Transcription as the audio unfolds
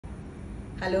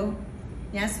Hello,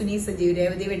 ഞാൻ Suni Sajeev,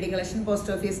 Revathi wedding collection,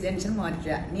 post office junction,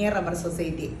 Muvattupuzha, near rubber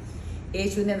society.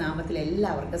 യേശുവിൻ്റെ നാമത്തിൽ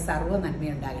എല്ലാവർക്കും സർവ്വ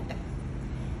നന്മയുണ്ടാകട്ടെ.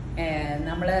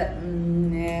 നമ്മൾ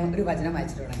ഒരു വചനം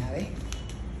വായിച്ചിട്ട് തുടങ്ങാവേ.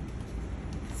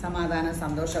 സമാധാനം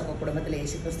സന്തോഷമൊക്കെ കുടുംബത്തിൽ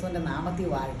യേശു ക്രിസ്തുവിൻ്റെ നാമത്തിൽ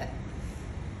വാഴട്ടെ.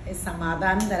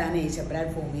 സമാധാനം തരാൻ യേശുപ്രാൻ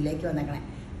ഭൂമിയിലേക്ക് വന്നേക്കണേ.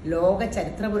 ലോക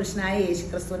ചരിത്ര പുരുഷനായ യേശു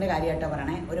ക്രിസ്തുവിൻ്റെ കാര്യമായിട്ടോ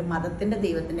പറയണേ. ഒരു മതത്തിൻ്റെ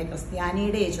ദൈവത്തിൻ്റെ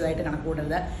ക്രിസ്ത്യാനിയുടെ യേശുവായിട്ട്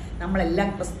കണക്കൂടരുത്. നമ്മളെല്ലാം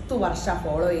ക്രിസ്തു വർഷം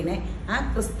ഫോളോ ചെയ്യണേ. ആ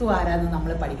ക്രിസ്തു ആരാന്ന്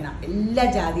നമ്മൾ പഠിക്കണം. എല്ലാ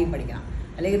ജാതിയും പഠിക്കണം.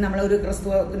 അല്ലെങ്കിൽ നമ്മളൊരു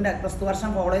ക്രിസ്തു വർഷം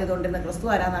ഫോളോ ചെയ്തുകൊണ്ടിരുന്ന ക്രിസ്തു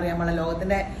ആരാന്ന് അറിയാൻ പാടില്ല.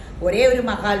 ലോകത്തിൻ്റെ ഒരേ ഒരു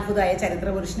മഹാത്ഭുതമായ ചരിത്ര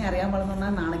പുരുഷനെ അറിയാൻ പാടെന്ന്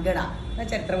പറഞ്ഞാൽ നാണക്കേടാ.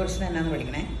 ചരിത്ര പുരുഷൻ എന്നാന്ന്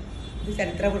പഠിക്കണേ. ഇത്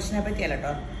ചരിത്ര പുരുഷനെ പറ്റിയല്ല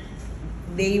കേട്ടോ.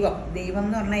 ദൈവം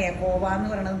എന്ന് പറഞ്ഞാൽ യഹോവ എന്ന്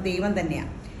പറയുന്നത് ദൈവം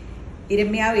തന്നെയാണ്.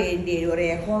 ഇരമ്യാവ് 7:7 ഒരു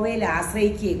യഹോവയിൽ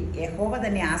ആശ്രയിക്കുകയും യഹോവ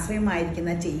തന്നെ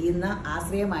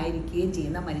ആശ്രയമായിരിക്കുകയും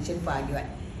ചെയ്യുന്ന മനുഷ്യൻ ഭാഗ്യവാൻ.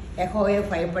 യഹോവയെ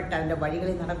ഭയപ്പെട്ട് അവൻ്റെ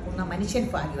വഴികളിൽ നടക്കുന്ന മനുഷ്യൻ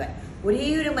ഭാഗ്യവാൻ. ഒരേ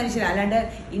ഒരു മനുഷ്യൻ, അല്ലാണ്ട്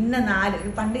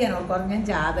പണ്ട് ഞാൻ ഓർക്കും, ഞാൻ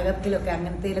ജാതകത്തിലൊക്കെ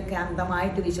അങ്ങനത്തേലൊക്കെ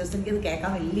അന്ധമായിട്ട് വിശ്വസിച്ച് എനിക്കത്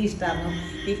കേൾക്കാൻ വലിയ ഇഷ്ടമായിരുന്നു.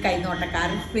 ഈ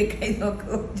കൈനോട്ടക്കാരൻ പോയി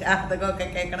കൈനോക്കും ജാതകമൊക്കെ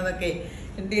കേൾക്കണതൊക്കെ.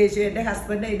 എൻ്റെ യേശു, എൻ്റെ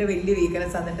ഹസ്ബൻഡ് അതിൻ്റെ വലിയ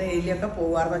വീക്ക്നെസ്. എന്നിട്ട് ഇതിലൊക്കെ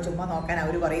പോകുമായിരുന്നു ചുമ്മാ നോക്കാൻ.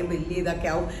 അവർ പറയും വലിയ ഇതൊക്കെ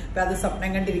ആവും, അപ്പം അത് സ്വപ്നം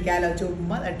കണ്ടിരിക്കാമല്ലോ,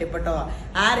 ചുമ്മാ തട്ടിപ്പെട്ടോ.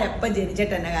 ആരെപ്പം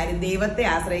ജനിച്ചിട്ട് തന്നെ കാര്യം. ദൈവത്തെ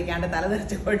ആശ്രയിക്കാണ്ട്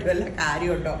തലതെറിച്ചുകൊണ്ട് വല്ല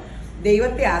കാര്യമുണ്ടോ?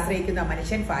 ദൈവത്തെ ആശ്രയിക്കുന്ന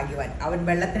മനുഷ്യൻ ഭാഗ്യവാൻ. അവൻ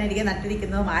വെള്ളത്തിനരികെ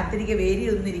നട്ടിരിക്കുന്നതും ആറ്റിരികെ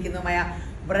വേരിയൊന്നിരിക്കുന്നതുമായ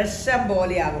വൃക്ഷം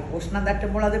പോലെയാകും. ഉഷ്ണം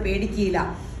തട്ടുമ്പോൾ അത് പേടിക്കില്ല.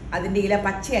 അതിൻ്റെ ഇല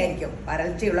പച്ചയായിരിക്കും.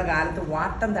 വരൾച്ചയുള്ള കാലത്ത്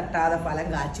വാട്ടം തട്ടാതെ ഫലം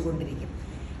കാച്ചുകൊണ്ടിരിക്കും.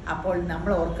 അപ്പോൾ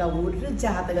നമ്മൾ ഓർക്കുക, ഒരു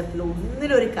ജാതകത്തിലും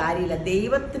ഒന്നിലൊരു കാര്യമില്ല.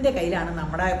 ദൈവത്തിൻ്റെ കയ്യിലാണ്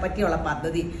നമ്മളെ പറ്റിയുള്ള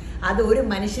പദ്ധതി. അത് ഒരു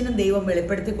മനുഷ്യനും ദൈവം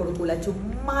വെളിപ്പെടുത്തി കൊടുക്കൂല.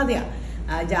 ചുമ്മാതെയാ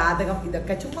ജാതകം.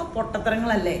 ഇതൊക്കെ ചുമ്മാ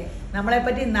പൊട്ടത്തരങ്ങളല്ലേ.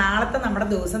 നമ്മളെപ്പറ്റി നാളത്തെ നമ്മുടെ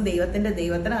ദിവസം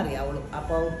ദൈവത്തിന് അറിയാവുള്ളൂ.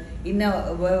 അപ്പോൾ ഇന്ന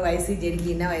വയസ്സിൽ ജനിക്കും,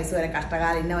 ഇന്ന വയസ്സ് വരെ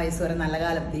കഷ്ടകാലം, ഇന്ന വയസ്സ് വരെ നല്ല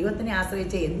കാലം. ദൈവത്തിനെ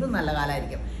ആശ്രയിച്ച എന്തും നല്ല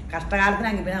കാലമായിരിക്കും.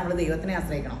 കഷ്ടകാലത്തിനാണെങ്കിൽ പിന്നെ നമ്മൾ ദൈവത്തിനെ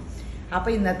ആശ്രയിക്കണം.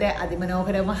 അപ്പോൾ ഇന്നത്തെ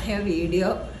അതിമനോഹരമായ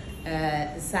വീഡിയോ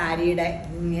സാരിയുടെ,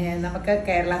 നമുക്ക്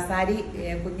കേരള സാരി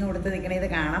കുഞ്ഞു കൊടുത്ത് നിൽക്കണ ഇത്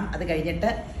കാണാം. അത് കഴിഞ്ഞിട്ട്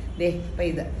ഇപ്പം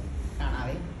ഇത്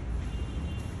കാണാവേ.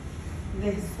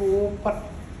 ഇത് സൂപ്പർ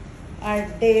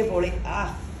അടിപൊളി.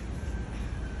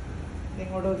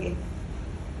 ഇങ്ങോട്ട് നോക്കി.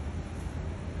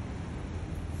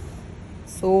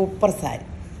 സൂപ്പർ സാരി.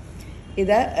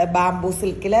 ഇത് ബാംബൂ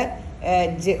സിൽക്കിൽ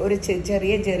ഒരു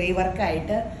ചെറിയ ജെറി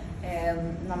വർക്കായിട്ട്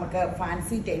നമുക്ക്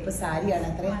ഫാൻസി ടൈപ്പ് സാരിയാണ്.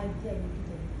 അത്ര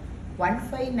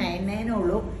 1599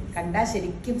 ഉള്ളൂ. കണ്ടാൽ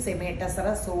ശരിക്കും സെമി ടസറ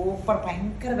സൂപ്പർ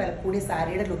ഭയങ്കര വില കൂടിയ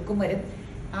സാരിയുടെ ലുക്കും വരും.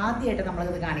 ആദ്യമായിട്ട്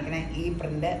നമ്മളിത് കാണിക്കണേ ഈ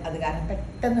പ്രിന്റ്. അത് കാരണം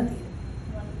പെട്ടെന്ന് തീരും.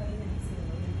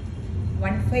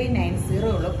 1590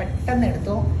 ഉള്ളൂ. പെട്ടെന്ന്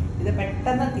എടുത്തോ. ഇത്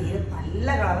പെട്ടെന്ന് തീരും. നല്ല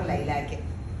കളർ ലൈലാക്കി.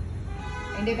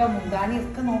 അതിൻ്റെയൊക്കെ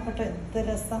മുന്താണിയൊക്കെ നോക്കട്ടെ, എന്ത്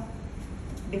രസം.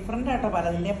 ഡിഫറെൻ്റ് ആട്ടോ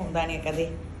പലതിൻ്റെ മുന്താണിയൊക്കെ. അതെ,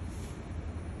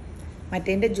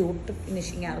 മറ്റേൻ്റെ ജൂട്ട്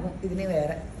ഫിനിഷിങ് ആയിരുന്നു. ഇതിന്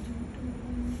വേറെ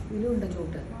ഇതിലുണ്ട്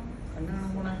ജൂട്ട്. കണ്ണ് കാണാൻ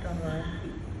പോണായിട്ടാണ്.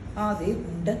 അതെ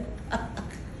ഉണ്ട്.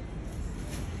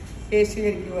 യേശു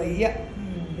എനിക്ക് വയ്യ.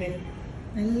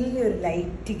 നല്ലൊരു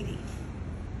ലൈറ്റ് ഗ്രീൻ,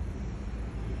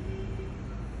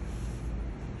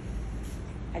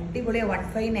 അടിപൊളിയാണ്.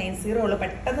 1590 ഉള്ളു.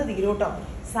 പെട്ടെന്ന് തീരും കേട്ടോ.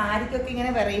 സാരിക്കൊക്കെ ഇങ്ങനെ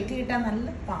വെറൈറ്റി കിട്ടാൻ നല്ല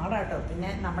പാടാട്ടോ. പിന്നെ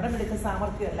നമ്മുടെ മിടുക്ക്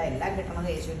സാമർഥ്യമല്ല, എല്ലാം കിട്ടണത്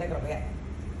യേശുവിൻ്റെ കൃപയാണ്.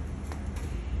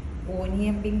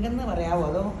 ഓനിയൻ പിങ്ക് എന്ന് പറയാമോ,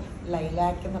 അതോ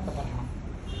ലൈലാക്ക് എന്നൊക്കെ പറയണം.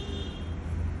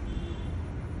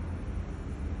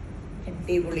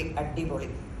 അടിപൊളി അടിപൊളി.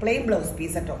 പ്ലെയിൻ ബ്ലൗസ്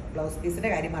പീസ് കേട്ടോ. ബ്ലൗസ് പീസിൻ്റെ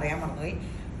കാര്യം അറിയാൻ മറന്നുപോയി.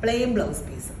 പ്ലെയിൻ ബ്ലൗസ്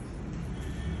പീസ്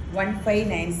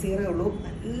 1590 ഉള്ളൂ.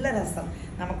 നല്ല രസം.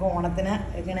 നമുക്ക് ഓണത്തിന്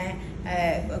ഇങ്ങനെ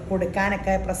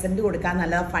കൊടുക്കാനൊക്കെ, പ്രസൻറ്റ് കൊടുക്കാൻ,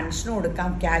 നല്ല ഫങ്ഷന് കൊടുക്കാം,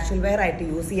 കാഷ്വൽ വെയർ ആയിട്ട്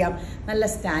യൂസ് ചെയ്യാം. നല്ല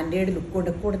സ്റ്റാൻഡേർഡ്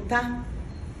ലുക്ക് കൊടുത്താൽ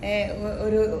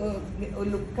ഒരു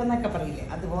ലുക്ക് എന്നൊക്കെ പറയില്ലേ,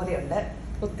 അതുപോലെയുണ്ട്.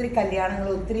 ഒത്തിരി കല്യാണങ്ങൾ,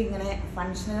 ഒത്തിരി ഇങ്ങനെ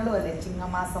ഫങ്ഷനുകളും അല്ലേ.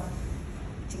 ചിങ്ങമാസം,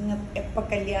 എപ്പം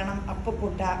കല്യാണം,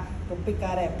 അപ്പക്കൂട്ട,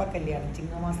 തൊപ്പിക്കാര എപ്പം കല്യാണം,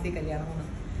 ചിങ്ങമാസത്തിൽ കല്യാണം.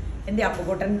 എൻ്റെ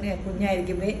അപ്പക്കൂട്ടൻ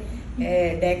കുഞ്ഞായിരിക്കുമ്പോൾ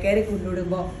ഡേ കെയറിൽ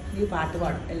കൊണ്ടുവിടുമ്പോൾ ഈ പാട്ട്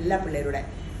പാടും എല്ലാ പിള്ളേരുടെ.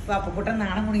 അപ്പോൾ അപ്പക്കൂട്ടൻ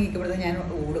നാണം കുണുങ്ങിക്കപ്പെടുന്നത് ഞാൻ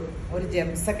ഓടും, ഒരു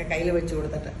ജെംസൊക്കെ കയ്യിൽ വെച്ച്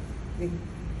കൊടുത്തിട്ട്.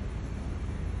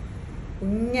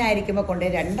 കുഞ്ഞായിരിക്കുമ്പോൾ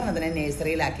കൊണ്ടുപോയി 2 എണ്ണത്തിനെ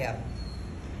നേഴ്സറിയിലാക്കിയായിരുന്നു.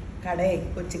 കടയിൽ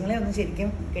കൊച്ചുങ്ങളെ ഒന്നും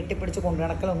ശരിക്കും കെട്ടിപ്പിടിച്ച് കൊണ്ടു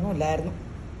നടക്കലൊന്നും ഇല്ലായിരുന്നു.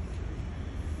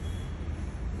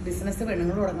 ബിസിനസ്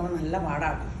പെണ്ണുങ്ങൾ തുടങ്ങുമ്പോൾ നല്ല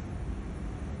പാടാണ്.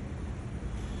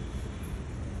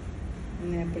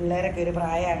 ഇങ്ങനെ പിള്ളേരൊക്കെ ഒരു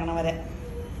പ്രായമാകണവരെ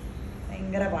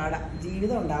ഭയങ്കര പാടാണ്.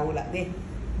 ജീവിതം ഉണ്ടാവൂല. ദേ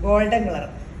ഗോൾഡൻ കളർ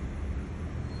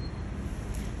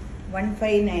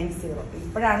 1590.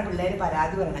 ഇപ്പോഴാണ് പിള്ളേർ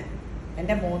പരാതി പറയണേ.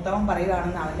 എൻ്റെ മൂത്തവൻ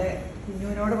പറയുകയാണെന്ന് അവൻ്റെ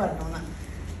കുഞ്ഞുവിനോട് പറഞ്ഞോന്ന്.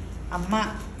 അമ്മ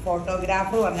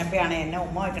ഫോട്ടോഗ്രാഫർ പറഞ്ഞപ്പോഴാണ് എന്നെ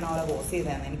ഉമ്മ വയ്ക്കണ പോലെ പോസ്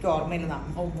ചെയ്തതെന്ന്. എനിക്ക് ഓർമ്മയില്ലെന്ന്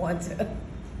അമ്മ ഉമ്മ വെച്ച്.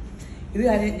 ഇത്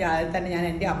തന്നെ ഞാൻ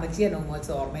എൻ്റെ അമ്മച്ചിയെ ഉമ്മ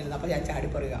വെച്ച് ഓർമ്മയില്ലെന്ന്. അപ്പോൾ ഞാൻ ചാടി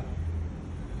പറയുക.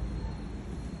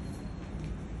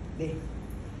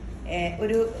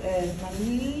 ഒരു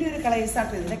നല്ലൊരു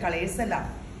കളേഴ്സാട്ടോ. ഇതിൻ്റെ കളേഴ്സല്ല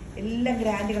എല്ലാം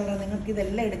ഗ്രാൻഡ് കളർ. നിങ്ങൾക്ക്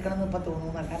ഇതെല്ലാം എടുക്കണമെന്ന് ഇപ്പോൾ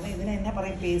തോന്നുന്നു. കാരണം ഇതിന് എന്നാ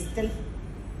പറയും, പേസ്റ്റൽ.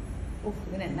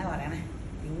 ഇതിനെന്നാ പറയണേ,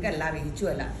 പിങ്കല്ല, വെയിച്ചും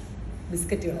അല്ല,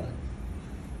 ബിസ്ക്കറ്റ് കളർ,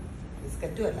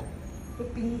 ബിസ്ക്കറ്റും അല്ല, ഒരു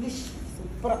പിങ്കിഷ്.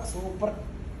 സൂപ്പർ.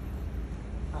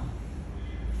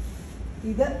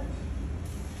 ഇത്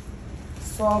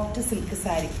സോഫ്റ്റ് സിൽക്ക്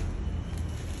സാരി.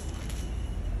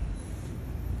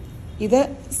 ഇത്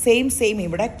സെയിം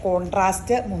ഇവിടെ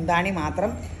കോൺട്രാസ്റ്റ് മുന്താണി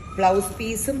മാത്രം, ബ്ലൗസ്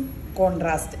പീസും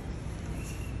കോൺട്രാസ്റ്റ്.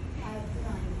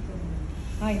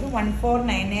 ഇത്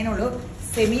 1499 ഉള്ളൂ.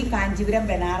 സെമി കാഞ്ചീപുരം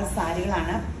ബനാറസ്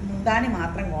സാരികളാണ്. മുന്താണി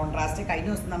മാത്രം കോൺട്രാസ്റ്റ്. കഴിഞ്ഞ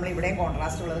ദിവസം നമ്മൾ ഇവിടെയും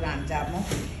കോൺട്രാസ്റ്റ് ഉള്ളത് കാണിച്ചായിരുന്നു.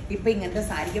 ഇപ്പം ഇങ്ങനത്തെ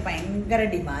സാരിക്ക് ഭയങ്കര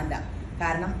ഡിമാൻഡാണ്.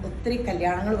 കാരണം ഒത്തിരി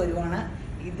കല്യാണങ്ങൾ വരുവാണ്.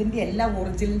 ഇതിൻ്റെ എല്ലാ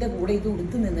ഒറിജിനലിൻ്റെ കൂടെ ഇത്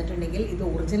ഉടുത്ത് നിന്നിട്ടുണ്ടെങ്കിൽ ഇത്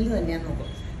ഒറിജിനൽ തന്നെയാന്ന് നോക്കും.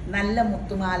 നല്ല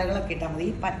മുത്തുമാലകളൊക്കെ ഇട്ടാൽ മതി.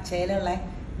 ഈ പച്ചയിലുള്ള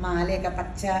മാലയൊക്കെ,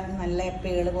 പച്ച നല്ല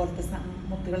പേള് പോലത്തെ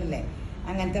മുത്തുകളില്ലേ,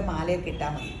 അങ്ങനത്തെ മാലയൊക്കെ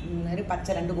ഇട്ടാൽ മതി. ഒരു പച്ച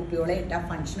 2 കുപ്പിയോളെ ഇട്ടാൽ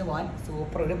ഫംഗ്ഷന് പോകാൻ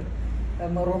സൂപ്പർ. ഒരു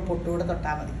മെറൂൺ പൊട്ടുകൂടെ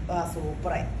തൊട്ടാൽ മതി.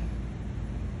 സൂപ്പറായി.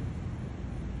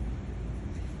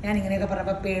 ഞാനിങ്ങനെയൊക്കെ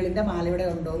പറഞ്ഞപ്പോൾ പേളിൻ്റെ മാല ഇവിടെ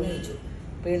ഉണ്ടോ എന്ന് ചോദിച്ചു.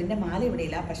 പേളിൻ്റെ മാല ഇവിടെ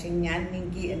ഇല്ല. പക്ഷേ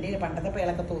എനിക്ക് എൻ്റെ പണ്ടത്തെ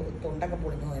പേളൊക്കെ തൊണ്ടൊക്കെ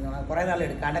പൊളിഞ്ഞു പോയിരുന്നു. കുറേ നാൾ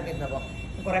എടുക്കാണ്ടൊക്കെ ഇരുന്നപ്പോൾ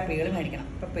കുറേ പേള് മേടിക്കണം.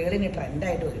 ഇപ്പോൾ പേളിന്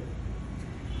ട്രെൻഡായിട്ട് വരും.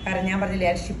 കാരണം ഞാൻ പറഞ്ഞില്ലേ,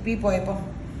 ഷിപ്പിൽ പോയപ്പം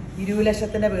 20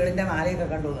 ലക്ഷത്തിൻ്റെ പേളിൻ്റെ മാലയൊക്കെ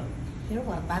കണ്ടു. ഇങ്ങനെ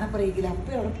വർത്താനം പറയിക്കില്ല.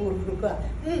 അപ്പം അവിടെ പൂർണ്ണ കൊടുക്കുക,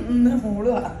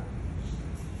 മൂളുക.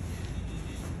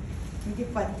 എനിക്ക്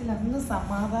പറ്റില്ല, ഒന്നും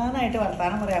സമാധാനമായിട്ട്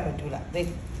വർത്താനം പറയാൻ പറ്റൂല.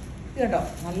 ഇത് കേട്ടോ,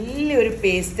 നല്ലൊരു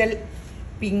പേസ്റ്റൽ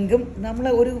പിങ്കും നമ്മൾ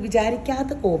ഒരു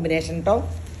വിചാരിക്കാത്ത കോമ്പിനേഷൻ കേട്ടോ.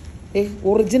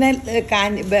 ഒറിജിനൽ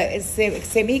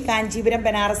സെമി കാഞ്ചീപുരം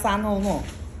ബനാറസാന്ന് തോന്നുന്നു.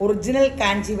 Original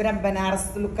Kanchipuram Banaras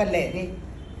ലുക്കല്ലേ.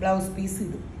 Blouse piece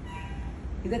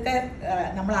ഇതൊക്കെ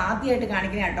നമ്മൾ ആദ്യമായിട്ട്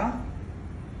കാണിക്കുന്ന കേട്ടോ.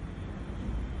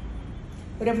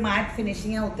 ഒരു മാറ്റ്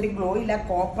ഫിനിഷിങ്, ഒത്തിരി ഗ്ലോ ഇല്ല,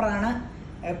 കോപ്പറാണ്,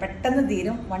 പെട്ടെന്ന്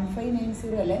തീരും.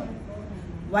 1590 അല്ലേ,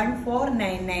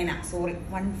 1499 സോറി,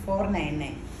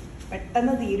 1499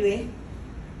 പെട്ടെന്ന് തീരുവേ.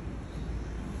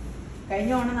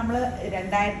 കഴിഞ്ഞ ഓണം നമ്മൾ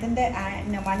 2000-ൻ്റെ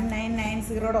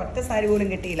 1990 ഒറ്റ സാരി പോലും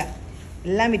കിട്ടിയില്ല.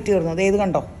 എല്ലാം വിറ്റ് തീർന്നു. അതേത്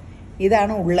കണ്ടോ,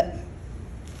 ഇതാണ് ഉള്ള്.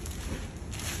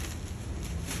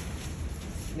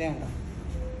 ഇതേ കണ്ടോ,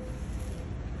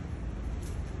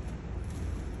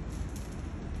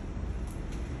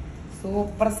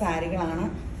 സൂപ്പർ സാരികളാണ്.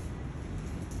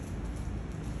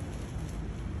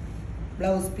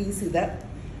 ബ്ലൗസ് പീസ് ഇത്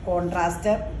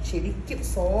കോൺട്രാസ്റ്റ്, ശരിക്കും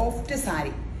സോഫ്റ്റ്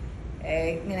സാരി.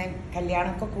 ഇങ്ങനെ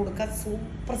കല്യാണമൊക്കെ കൊടുക്കാൻ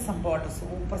സൂപ്പർ സംഭവം കേട്ടോ,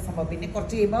 സൂപ്പർ സംഭവം. പിന്നെ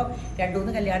കുറച്ച് കഴിയുമ്പോൾ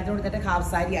 2-3 കല്യാണത്തിന് കൊടുത്തിട്ട് ഹാഫ്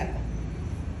സാരി ആക്കും.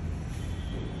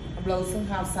 ബ്ലൗസും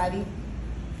ഹാഫ് സാരി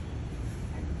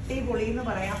അടിപൊളി എന്ന്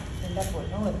പറയാം. എന്താ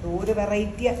പൊന്നോ, എന്തോ ഒരു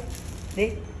വെറൈറ്റി. ഇത്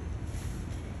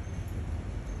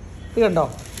കണ്ടോ,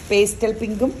 പേസ്റ്റൽ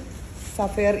പിങ്കും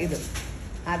സഫയർ. ഇത്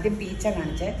ആദ്യം പീച്ച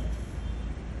കാണിച്ചേ.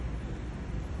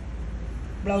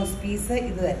 ബ്ലൗസ് പീസ്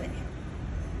ഇത് തന്നെ.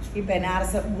 ഈ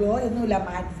ബനാറസ് ഗ്ലോ ഒന്നുമില്ല,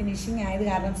 മാറ്റ് ഫിനിഷിങ് ആയത്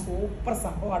കാരണം സൂപ്പർ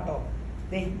സംഭവം കേട്ടോ.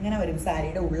 ഇങ്ങനെ വരും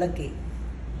സാരിയുടെ ഉള്ളൊക്കെ.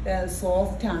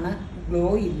 സോഫ്റ്റാണ്, ഗ്ലോ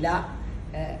ഇല്ല.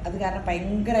 അത് കാരണം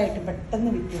ഭയങ്കരമായിട്ട് പെട്ടെന്ന്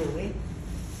വിറ്റ് പോവേ.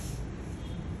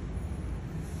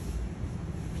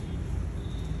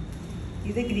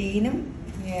 ഇത് ഗ്രീനും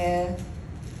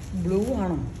ബ്ലൂ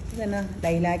ആണോ, ഇതെന്നാ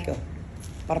ലൈലാക്കോ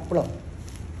പർപ്പിളോ,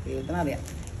 ദൈവത്തിനറിയാം.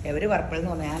 എവര് പർപ്പിൾ എന്ന്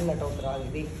പറഞ്ഞാൽ ഞാനല്ല കേട്ടോ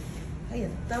ഉത്തരവാദി.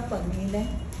 എത്ര ഭംഗിയില്ലേ,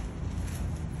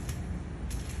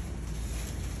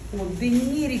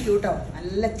 ഒതുങ്ങിയിരിക്കും കേട്ടോ,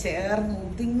 നല്ല ചേർന്ന്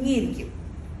ഒതുങ്ങിയിരിക്കും.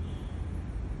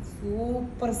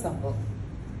 സൂപ്പർ സംഭവം.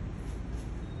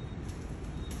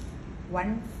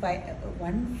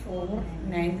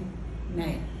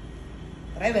 1499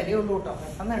 അത്രേ വിലയുള്ളൂ കേട്ടോ.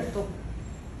 പെട്ടെന്ന് എടുത്തു.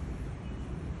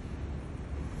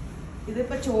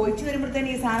 ഇതിപ്പോൾ ചോദിച്ചു വരുമ്പോഴത്തേന്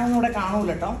ഈ സാധനം ഒന്നും ഇവിടെ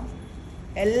കാണൂല കേട്ടോ.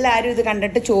 എല്ലാവരും ഇത്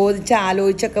കണ്ടിട്ട് ചോദിച്ച്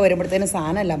ആലോചിച്ചൊക്കെ വരുമ്പോഴത്തേന്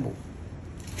സാധനം എല്ലാം പോകും.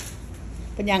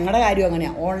 ഇപ്പം ഞങ്ങളുടെ കാര്യം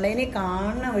അങ്ങനെയാണ്. ഓൺലൈനിൽ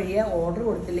കാണുന്ന വഴിയെ ഓർഡർ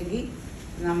കൊടുത്തില്ലെങ്കിൽ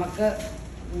നമുക്ക്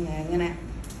ഇങ്ങനെ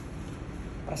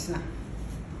പ്രശ്നം.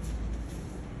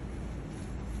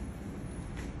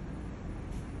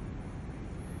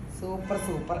 Super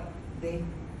super. ഇതേ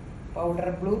പൗഡർ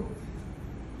ബ്ലൂ,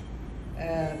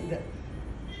 ഇത്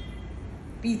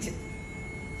പീച്ച്.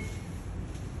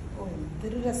 ഓ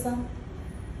എന്തൊരു രസം.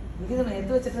 എനിക്കിത്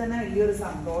മേത്ത് വെച്ചിട്ട് തന്നെ വലിയൊരു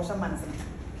സന്തോഷം മനസ്സിന്.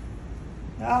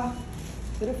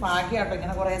 ഒരു ഭാഗ്യമാട്ടോ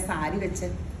ഇങ്ങനെ കുറേ സാരി വെച്ച്.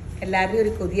 എല്ലാവരുടെയും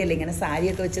ഒരു കൊതിയല്ലേ ഇങ്ങനെ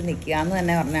സാരിയൊക്കെ വെച്ച് നിൽക്കുക എന്ന്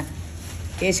തന്നെ പറഞ്ഞാൽ.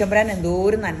 യേശുമ്പരാൻ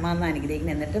എന്തോരം നന്മ എന്ന്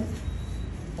അനുഗ്രഹിക്കുന്നു. എന്നിട്ടും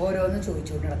ഓരോന്ന്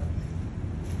ചോദിച്ചുകൊണ്ട് നടക്കും.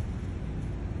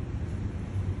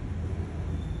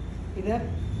 ഇത്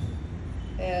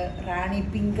റാണി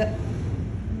പിങ്ക്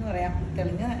എന്ന് പറയാം,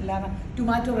 തെളിഞ്ഞ അല്ലാതെ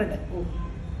ടൊമാറ്റോ റെഡ്. ഓ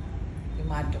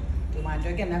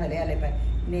ടൊമാറ്റോയ്ക്ക് എന്നാ വിലയല്ലേ ഇപ്പം.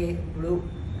 പിന്നെ ബ്ലൂ,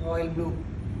 റോയൽ ബ്ലൂ,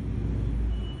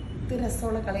 എന്ത്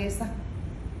രസമുള്ള കളേഴ്സാണ്.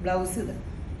 ബ്ലൗസ് ഇത്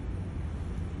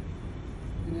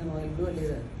ഇങ്ങനെ റോയൽ ബ്ലൂ അല്ലേ,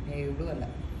 ഇത് നേവി ബ്ലൂ അല്ല,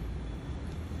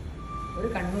 ഒരു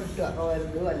കണ്ണുരുട്ടുക, റോയൽ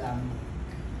ബ്ലൂ അല്ല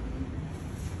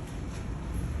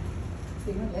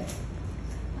സെയിമല്ലേ,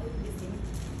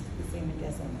 സെയിം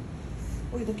വ്യത്യാസമാണ്.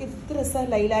 ഓ ഇതൊക്കെ എത്ര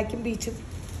രസമാണ്, ലൈലാക്കും ബീച്ചും.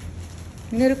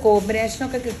 ഇങ്ങനെ ഒരു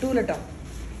കോമ്പിനേഷനൊക്കെ കിട്ടൂല കേട്ടോ.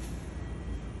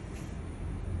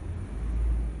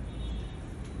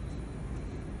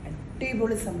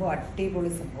 അടിപൊളി സംഭവം,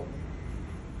 അടിപൊളി സംഭവം.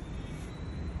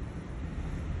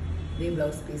 ഈ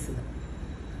ബ്ലൗസ് പീസ് ഇത്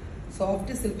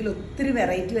സോഫ്റ്റ് സിൽക്കിൽ ഒത്തിരി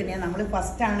വെറൈറ്റി തന്നെയാണ്. നമ്മൾ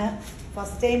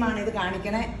ഫസ്റ്റ് ടൈമാണ് ഇത്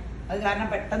കാണിക്കണേ, അത് കാരണം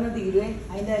പെട്ടെന്ന് തീരുവേ.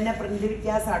 അതിൻ്റെ തന്നെ പ്രിന്റ്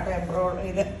വ്യത്യാസമാട്ടോ, എംബ്രോയിഡറി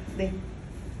ഇത്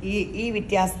ഈ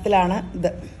വ്യത്യാസത്തിലാണ്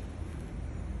ഇത്.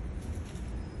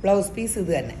 ബ്ലൗസ് പീസ്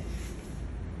ഇത് തന്നെ,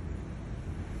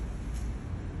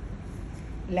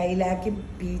 ലൈലാക്കും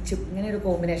പീച്ചും ഇങ്ങനെ ഒരു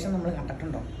കോമ്പിനേഷൻ നമ്മൾ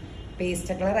കണ്ടിട്ടുണ്ടോ?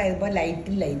 പേസ്റ്റ് കളർ ആയപ്പോൾ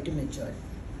ലൈറ്റും വെച്ചോ,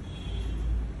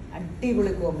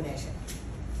 അടിപൊളി കോമ്പിനേഷൻ.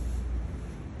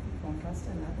 കോൺട്രാസ്റ്റ്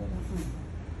അല്ലാതെ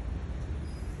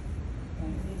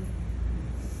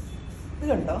ഇത്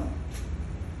കണ്ടോ,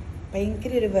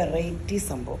 ഭയങ്കര ഒരു വെറൈറ്റി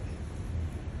സംഭവം.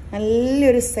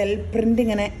 നല്ലൊരു സെൽഫ് പ്രിൻ്റ്,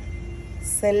 ഇങ്ങനെ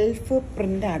സെൽഫ്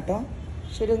പ്രിൻ്റാട്ടോ.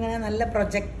 പക്ഷെ ഒരു ഇങ്ങനെ നല്ല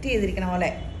പ്രൊജക്റ്റ് ചെയ്തിരിക്കണ പോലെ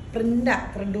പ്രിൻ്റാ,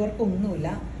 ത്രെഡ് വർക്ക് ഒന്നുമില്ല.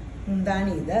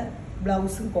 മുന്താണി ഇത്,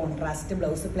 ബ്ലൗസും കോൺട്രാസ്റ്റ്,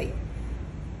 ബ്ലൗസ് പ്ലെയിൻ.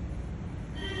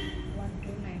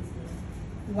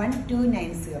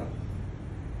 1290.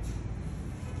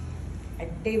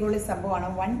 അടിപൊളി സംഭവമാണ്.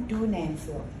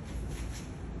 1290.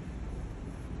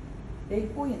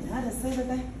 ഓ എന്നാ രസം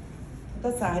ഇതൊക്കെ.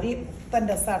 ഇതൊക്കെ സാരി മൊത്തം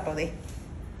രസാട്ടോ. അതെ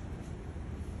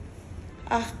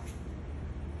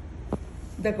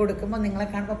ഇതൊക്കെ കൊടുക്കുമ്പോൾ നിങ്ങളെ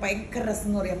കാണുമ്പോൾ ഭയങ്കര രസം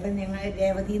എന്ന് പറയും. അപ്പം ഞങ്ങൾ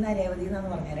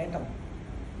രേവതീന്നാന്ന് പറഞ്ഞുതരാം കേട്ടോ.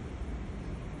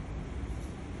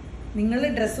 നിങ്ങൾ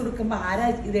ഡ്രസ്സ് കൊടുക്കുമ്പോൾ ആരാ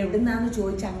ഇത് എവിടെ നിന്നാന്ന്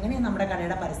ചോദിച്ചാൽ അങ്ങനെയാണ് നമ്മുടെ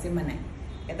കടയുടെ പരസ്യം തന്നെ.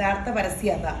 യഥാർത്ഥ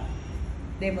പരസ്യം അതാ.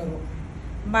 മെറു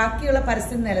ബാക്കിയുള്ള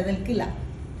പരസ്യം നിലനിൽക്കില്ല.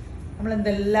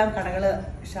 നമ്മളെന്തെല്ലാം കടകൾ,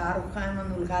 ഷാറുഖ് ഖാൻ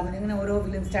വന്ന് ഉദ്ഘാടനം, ഇങ്ങനെ ഓരോ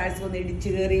ഫിലിം സ്റ്റാർസ് വന്ന് ഇടിച്ചു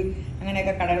കയറി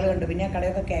അങ്ങനെയൊക്കെ കടകൾ കണ്ടു. പിന്നെ ആ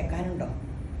കടയൊക്കെ കേൾക്കാനുണ്ടോ?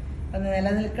 അപ്പം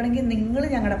നിലനിൽക്കണമെങ്കിൽ നിങ്ങൾ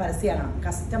ഞങ്ങളുടെ പരസ്യമാകണം.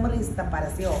 കസ്റ്റമർ ഈസ് ദ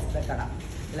പരസ്യം ഓഫ് ദ കട.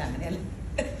 അല്ല അങ്ങനെയല്ല,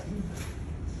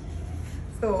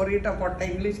 സോറി കേട്ടോ, പൊട്ട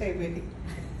ഇംഗ്ലീഷ് ആയി പോയി.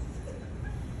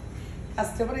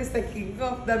 Customer is the king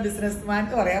of the business man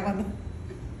പറയാൻ വന്നു.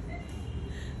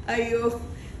 അയ്യോ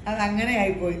അതങ്ങനെ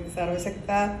ആയിപ്പോയി.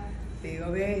 സർവശക്ത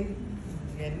ദൈവമേ,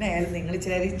 എന്നെ ആയാലും നിങ്ങൾ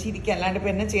ചിരിക്കുക, അല്ലാണ്ട്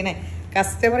ഇപ്പം എന്നെ ചെയ്യണേ.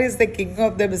 Customer is the king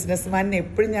of the business man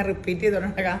എപ്പോഴും ഞാൻ റിപ്പീറ്റ്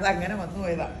ചെയ്തോണ്ടാകാം. അത് അങ്ങനെ വന്നു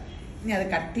പോയതാണ്. ഇനി അത്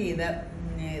കട്ട് ചെയ്ത്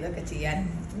ഇതൊക്കെ ചെയ്യാൻ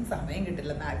സമയം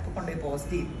കിട്ടില്ല. ഇപ്പം കൊണ്ടുപോയി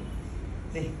പോസ്റ്റ്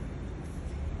ചെയ്യും.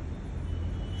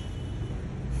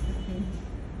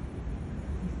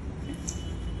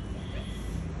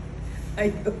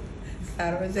 അയ്യോ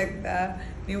സർവശക്ത,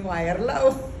 നീ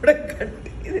വയറിലാവും.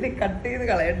 ഇവിടെ കട്ട് ചെയ്ത്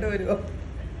കളയേണ്ടി വരുമോ?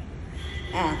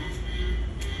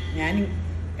 ഞാൻ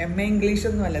MA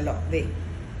ഇംഗ്ലീഷൊന്നും അല്ലല്ലോ.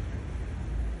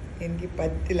 എനിക്ക്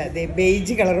പറ്റില്ല.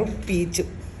 ബേജ് കളറും പീച്ചും.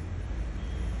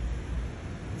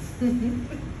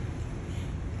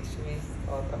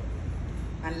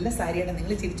 നല്ല സാരിയാണ്.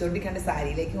 നിങ്ങൾ ചിരിച്ചോണ്ടിരിക്കാണ്ട്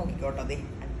സാരിയിലേക്ക് നോക്കിക്കോട്ടോ.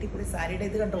 അടിപൊളി സാരിയുടെ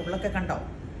ഇത് കണ്ടോ, ഉള്ളൊക്കെ കണ്ടോ?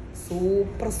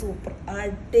 സൂപ്പർ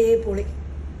അടിപൊളി.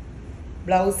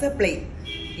 Blouse plain.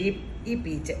 ഈ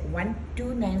പീച്ച്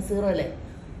 1290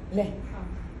 അല്ലേ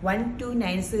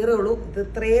 1290 ഉള്ളൂ. ഇത്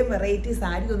ഇത്രയും വെറൈറ്റി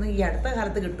സാരി ഒന്നും ഈ അടുത്ത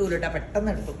കാലത്ത് കിട്ടൂല കേട്ടോ.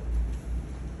 പെട്ടെന്ന് എടുത്തു.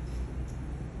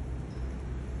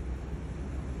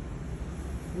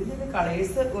 ഇതിൻ്റെ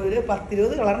കളേഴ്സ് ഒരു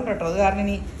 10-20 കളറുണ്ട് കേട്ടോ. അത് കാരണം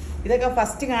ഇനി ഇതൊക്കെ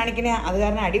ഫസ്റ്റ് കാണിക്കണേ, അത്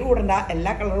കാരണം അടി കൂടണ്ട.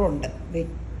 എല്ലാ കളറും ഉണ്ട്.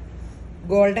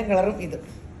 ഗോൾഡൻ കളറും ഇത്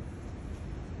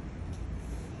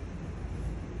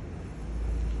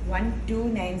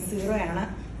 1290 ആണ്.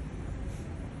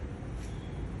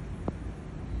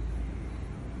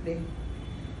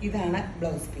 ഇതാണ്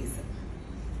ബ്ലൗസ് പീസ്.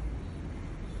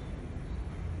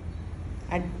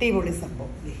 അടിപൊളി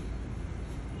സംഭവം.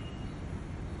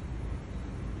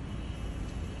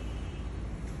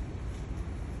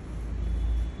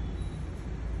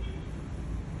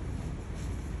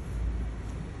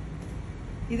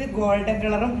 ഇത് ഗോൾഡൻ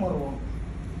കളറും മുറിവും.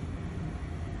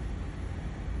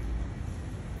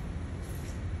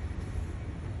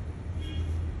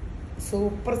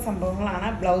 സൂപ്പർ സംഭവങ്ങളാണ്.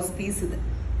 ബ്ലൗസ് പീസ് ഇത്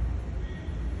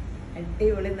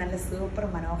അടിപൊളി, നല്ല സൂപ്പർ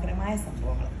മനോഹരമായ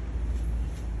സംഭവങ്ങൾ.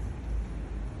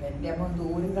 എൻ്റെ അമ്മ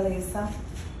ദൂരം കളേഴ്സ.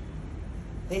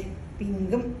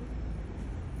 പിങ്കും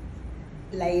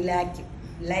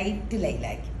ലൈറ്റ്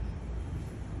ലൈലാക്കും.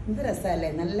 എന്ത് രസമല്ലേ,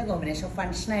 നല്ല കോമ്പിനേഷൻ.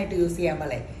 ഫങ്ഷനായിട്ട് യൂസ് ചെയ്യാൻ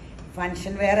പോലെ,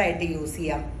 ഫങ്ഷൻ വെയർ ആയിട്ട് യൂസ്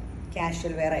ചെയ്യാം,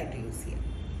 കാഷ്വൽ വെയർ ആയിട്ട് യൂസ് ചെയ്യാം.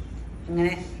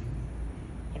 അങ്ങനെ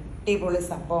അടിപൊളി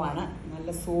സംഭവമാണ്.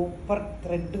 നല്ല സൂപ്പർ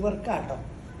ത്രെഡ് വർക്കാട്ടോ.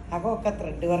 അകമൊക്കെ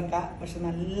ത്രെഡ് വർക്കാണ്, പക്ഷെ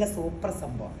നല്ല സൂപ്പർ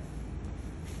സംഭവം.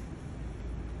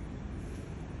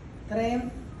 ഇത്രയും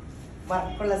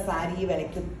വർക്കുള്ള സാരി ഈ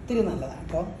വിലയ്ക്ക് ഒത്തിരി നല്ലതാണ്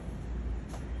കേട്ടോ.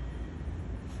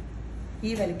 ഈ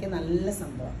വിലയ്ക്ക് നല്ല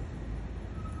സംഭവം.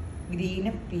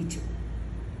 ഗ്രീനും പീച്ചും.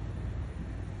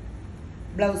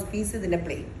 ബ്ലൗസ് പീസ് ഇതിൻ്റെ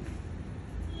പ്ലെയിൻ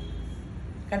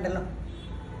കണ്ടല്ലോ.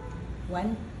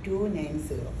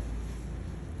 1290.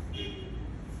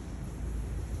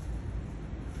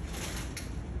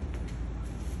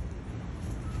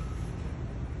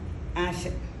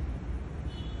 ആഷ്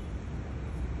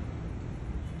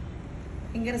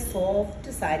ഭയങ്കര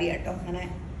സോഫ്റ്റ് സാരി കേട്ടോ. അങ്ങനെ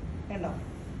കണ്ടോ,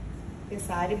 ഈ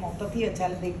സാരി മൊത്തത്തിൽ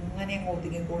വെച്ചാൽ ഇങ്ങനെ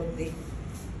ഒതുങ്ങിക്കോളും.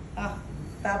 ആ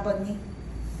ഭംഗി.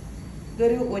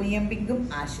 ഇതൊരു ഒനിയൻ പിങ്കും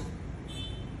ആഷും.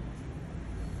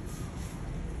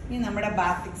 ഇനി നമ്മുടെ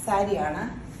ബാത്തിക് സാരിയാണ്.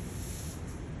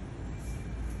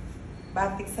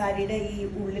 ബാത്തിക് സാരിയുടെ ഈ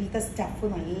ഉള്ളിലത്തെ സ്റ്റഫ്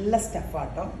നല്ല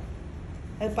സ്റ്റഫാട്ടോ.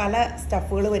 അത് പല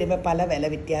സ്റ്റഫുകൾ വരുമ്പോൾ പല വില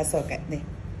വ്യത്യാസമൊക്കെ.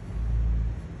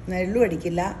 നെള്ളും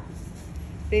അടിക്കില്ല.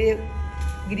 ഒരു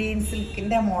ഗ്രീൻ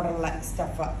സിൽക്കിൻ്റെ മോഡലുള്ള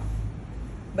സ്റ്റഫാണ്.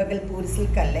 ബഗൽപൂർ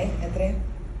സിൽക്ക് അല്ലേ? എത്ര?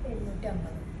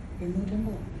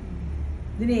 850.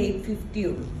 ഇതിന് 850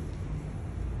 ഉള്ളൂ.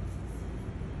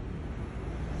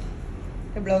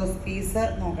 ബ്ലൗസ് പീസ്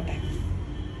നോക്കട്ടെ.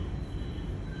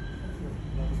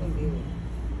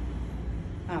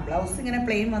 ബ്ലൗസ് ഇങ്ങനെ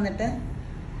പ്ലെയിൻ വന്നിട്ട്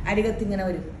അരികത്ത് ഇങ്ങനെ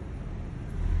വരും.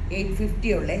 850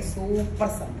 ഉള്ളേ. സൂപ്പർ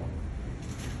സംഭവം.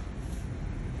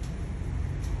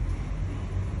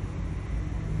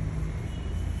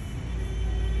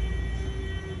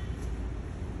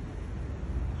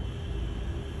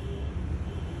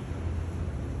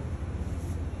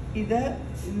 ഇത്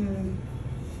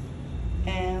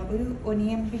ഒരു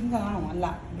ഒനിയൻ പിങ്ക് ആണോ? അല്ല,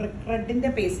 ബ്രിക്ക് റെഡിൻ്റെ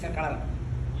പേസ്റ്റ് കളർ.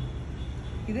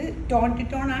 ഇത് ടോൺ ടു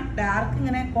ടോണാണ്. ഡാർക്ക്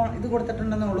ഇങ്ങനെ ഇത്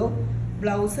കൊടുത്തിട്ടുണ്ടെന്നുള്ളൂ.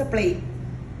 ബ്ലൗസ് പ്ലെയിൻ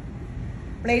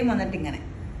വന്നിട്ട് ഇങ്ങനെ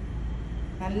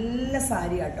നല്ല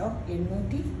സാരി ആട്ടോ.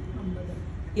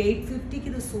 850ക്ക്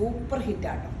ഇത് സൂപ്പർ ഹിറ്റ്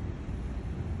ആട്ടോ.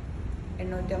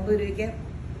 850 രൂപയ്ക്ക്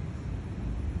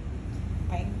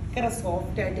ഭയങ്കര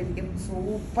സോഫ്റ്റ് ആയിട്ടിരിക്കും.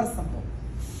 സൂപ്പർ സംഭവം.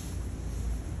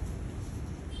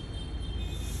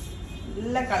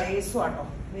 നല്ല കളേഴ്സും ആട്ടോ.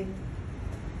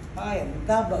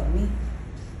 എന്താ ഭംഗി.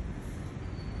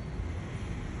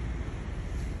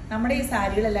 നമ്മുടെ ഈ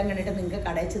സാരികളെല്ലാം കണ്ടിട്ട് നിങ്ങൾക്ക്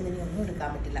കടയിൽ ചെന്നിനി ഒന്നും എടുക്കാൻ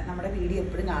പറ്റില്ല. നമ്മുടെ വീഡിയോ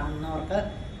എപ്പോഴും കാണുന്നവർക്ക്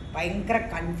ഭയങ്കര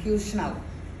കൺഫ്യൂഷനാകും.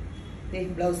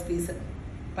 Blouse piece.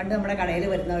 പണ്ട് നമ്മുടെ കടയിൽ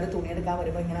വരുന്നവർ തുണിയെടുക്കാൻ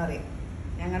വരുമ്പോൾ ഇങ്ങനെ അറിയാം,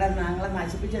 ഞങ്ങളെ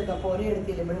നശിപ്പിച്ചെടുക്കുക. പോലെ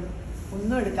എടുത്തില്ലെപ്പോഴും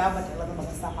ഒന്നും എടുക്കാൻ പറ്റുള്ളതെന്ന്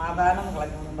പറഞ്ഞു, സമാധാനം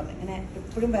കളഞ്ഞെന്നും പറഞ്ഞു. ഇങ്ങനെ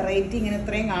എപ്പോഴും വെറൈറ്റി ഇങ്ങനെ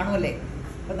ഇത്രയും കാണുമല്ലേ.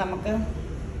 അപ്പം നമുക്ക്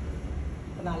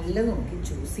നല്ലത് നോക്കി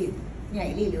ചൂസ് ചെയ്തു. ഇനി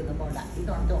അതിലില്ല ഒന്നും പോണ്ട.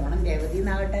 ഇതൊണ്ട് ഓണം രേവതി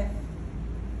എന്നാകട്ടെ.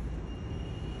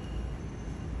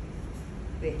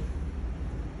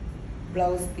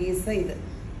 ബ്ലൗസ് പീസ് ഇത്.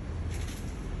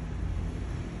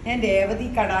 ഞാൻ രേവതി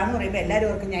കട എന്ന് പറയുമ്പോൾ എല്ലാവരും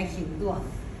ഓർക്കും ഞാൻ ഹിന്ദുവാണ്.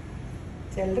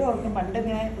 ചിലർ ഓർക്കും പണ്ട്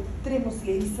ഇങ്ങനെ ഒത്തിരി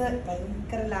മുസ്ലിംസ്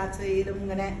ഭയങ്കര ലാച്ചയിലും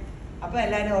ഇങ്ങനെ. അപ്പോൾ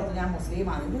എല്ലാവരും ഓർക്കും ഞാൻ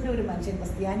മുസ്ലിമാണ്. ഇതൊരു മനുഷ്യൻ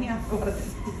ക്രിസ്ത്യാനിയാണ്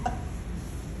പറഞ്ഞിട്ടില്ല.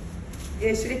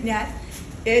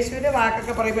 യേശുവിൻ്റെ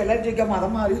വാക്കൊക്കെ പറയുമ്പോൾ എല്ലാവരും ചോദിക്കാൻ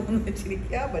മതം മാറി ഒന്നും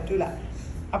വെച്ചിരിക്കാൻ പറ്റൂല.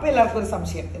 അപ്പോൾ എല്ലാവർക്കും ഒരു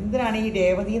സംശയം, എന്തിനാണ് ഈ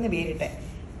രേവതി എന്ന് പേരിട്ടെ?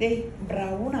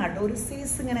 ബ്രൗൺ ആട്ടോ. ഒരു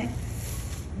സൈസ് ഇങ്ങനെ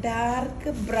ഡാർക്ക്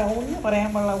ബ്രൗൺ എന്ന് പറയാൻ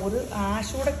പാടില്ല. ഒരു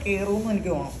ആശൂടെ കയറുമെന്ന്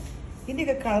എനിക്ക് തോന്നും.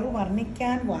 ഇതിൻ്റെയൊക്കെ കളർ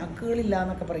വർണ്ണിക്കാൻ വാക്കുകളില്ല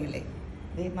എന്നൊക്കെ പറയില്ലേ.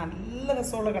 നല്ല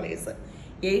രസമുള്ള കളേഴ്സ്.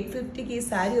 850ക്ക് ഈ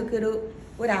സാരിയൊക്കെ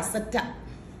ഒരു അസറ്റാണ്.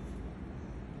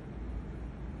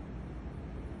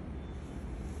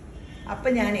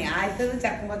 അപ്പം ഞാൻ ആദ്യത്തേത്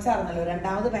ചക്കങ്കൊച്ചായിരുന്നല്ലോ.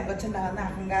 രണ്ടാമത് പെങ്കൊച്ചുണ്ടാകുന്ന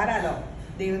അഹങ്കാരമല്ലോ.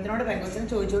 ദൈവത്തിനോട് പെങ്കൊച്ചൻ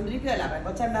ചോദിച്ചുകൊണ്ടിരിക്കുകയല്ല.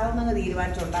 പെങ്കൊച്ചുണ്ടാവുമെന്ന്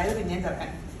തീരുമാനിച്ചുണ്ടായത് പിന്നെയും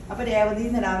ചെറുക്കാൻ. അപ്പം രേവതി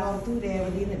എന്നിടാന്ന് ഓർത്തു.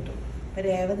 രേവതി എന്നിട്ടു. അപ്പം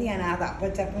രേവതി ഞാൻ അതാ. അപ്പം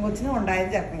ചക്കങ്കൊച്ചിനും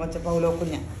ഉണ്ടായത് ചക്കങ്കൊച്ച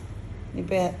പൗലോക്കുഞ്ഞ.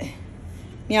 ഇപ്പം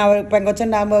ഇനി അവർ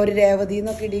പെങ്കൊച്ചുണ്ടാകുമ്പോൾ അവർ രേവതി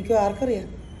എന്നൊക്കെ ഇടിക്കും. ആർക്കറിയാം?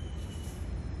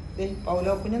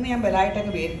 പൗലോക്കുഞ്ഞെന്ന് ഞാൻ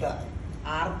ബലായിട്ടങ്ങ് പേരിട്ടതാണ്.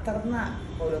 ആർത്തർന്ന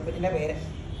പൗലോക്കുഞ്ഞിൻ്റെ പേര്.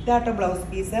 ഇതാട്ടോ ബ്ലൗസ്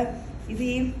പീസ്. ഇത്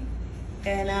ഈ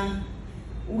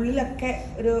ഉള്ളിലൊക്കെ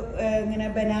ഒരു ഇങ്ങനെ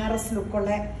ബനാറസ് ലുക്കുള്ള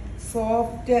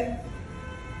സോഫ്റ്റ്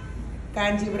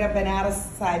കാഞ്ചീപുരം ബനാറസ്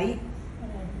സാരി.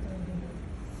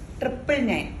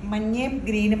 999. മഞ്ഞയും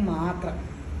ഗ്രീനും മാത്രം.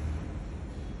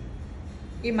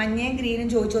 ഈ മഞ്ഞയും ഗ്രീനും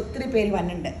ചോദിച്ച് ഒത്തിരി പേര്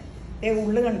വന്നിട്ടുണ്ട്.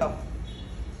 ഉള്ളു കണ്ടോ?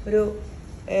 ഒരു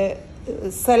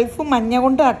സെൽഫ് മഞ്ഞ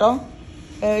കൊണ്ട് കേട്ടോ.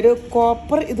 ഒരു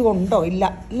കോപ്പർ ഇത് കൊണ്ടോ? ഇല്ല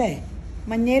അല്ലേ?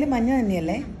 മഞ്ഞയിൽ മഞ്ഞ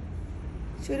തന്നെയല്ലേ?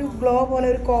 പക്ഷെ ഒരു ഗ്ലോ പോലെ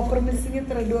ഒരു കോപ്പർ മിക്സിങ്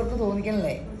ത്രെഡ് വർക്ക്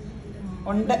തോന്നിക്കണല്ലേ?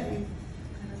 ഉണ്ട്.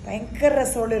 ഭയങ്കര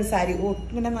രസമുള്ളൊരു സാരി.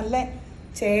 ഇങ്ങനെ നല്ല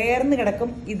ചേർന്ന് കിടക്കും.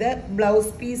 ഇത്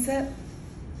ബ്ലൗസ് പീസ്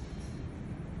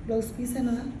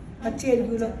എന്നതാ?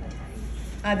 പച്ചയായിരിക്കുമല്ലോ.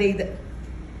 അതെ,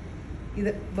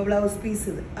 ഇത് ബ്ലൗസ് പീസ്.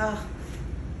 ഇത്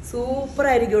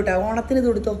സൂപ്പറായിരിക്കും കേട്ടോ. ഓണത്തിന് ഇത്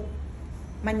കൊടുത്തോ.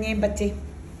 മഞ്ഞയും പച്ചയും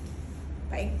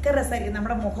ഭയങ്കര രസമായിരിക്കും.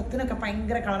 നമ്മുടെ മുഖത്തിനൊക്കെ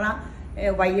ഭയങ്കര കളറാ.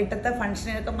 വൈകിട്ടത്തെ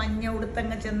ഫംഗ്ഷനൊക്കെ മഞ്ഞ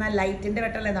ഉടുത്തങ്ങ് ചെന്നാൽ ലൈറ്റിൻ്റെ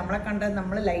വെട്ടല്ലേ നമ്മളെ കണ്ടത്,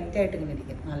 നമ്മൾ ലൈറ്റായിട്ട് ഇങ്ങനെ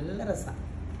ഇരിക്കും. നല്ല രസമാണ്.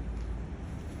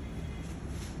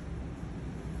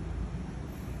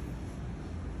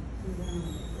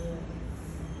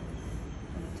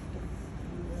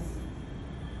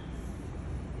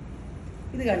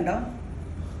 ഇത് കണ്ടോ,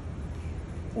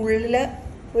 ഉള്ളില്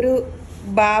ഒരു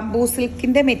ബാംബൂ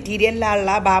സിൽക്കിന്റെ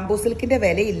മെറ്റീരിയലിലുള്ള, ബാംബൂ സിൽക്കിന്റെ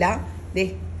വിലയില്ല. ദേ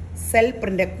സെൽഫ്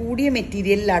പ്രിന്റ് കൂടിയ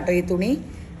മെറ്റീരിയലിലാട്ടോ ഈ തുണി.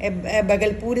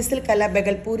 ബഗൽപൂരി സിൽക്ക് അല്ല,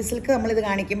 ബഗൽപൂരി സിൽക്ക് നമ്മളിത്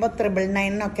കാണിക്കുമ്പോൾ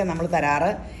 999 നമ്മൾ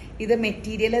തരാറ്. ഇത്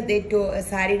മെറ്റീരിയൽ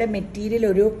സാരിയുടെ മെറ്റീരിയൽ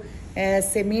ഒരു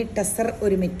സെമി ടെസർ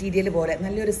ഒരു മെറ്റീരിയൽ പോലെ,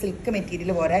 നല്ലൊരു സിൽക്ക്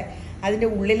മെറ്റീരിയൽ പോലെ. അതിൻ്റെ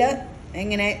ഉള്ളിൽ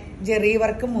ഇങ്ങനെ ജെറി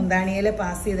വർക്കും മുന്താണിയിൽ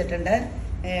പാസ് ചെയ്തിട്ടുണ്ട്.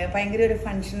 ഭയങ്കര ഒരു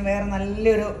ഫങ്ഷൻ വെയർ,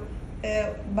 നല്ലൊരു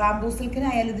ബാംബൂ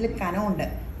സിൽക്കിനായാലും ഇതിൽ കനമുണ്ട്.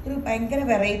 ഒരു ഭയങ്കര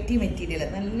വെറൈറ്റി മെറ്റീരിയൽ,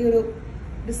 നല്ലൊരു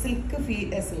സിൽക്ക്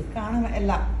സിൽക്കാണ്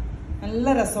എല്ലാം. നല്ല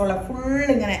രസമുള്ള ഫുൾ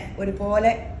ഇങ്ങനെ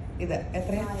ഒരുപോലെ. ഇത്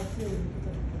എത്രയാണ്?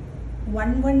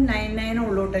 1199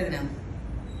 ഉള്ളൂട്ടോ ഇതിന്.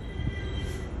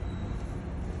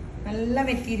 നല്ല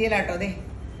മെറ്റീരിയൽ ആട്ടോ. അതെ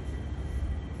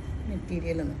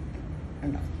മെറ്റീരിയൽ ഒന്നും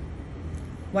ഉണ്ടോ,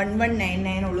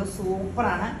 1199 ഉള്ളൂ.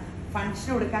 സൂപ്പറാണ്. ഫങ്ഷൻ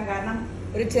കൊടുക്കാൻ, കാരണം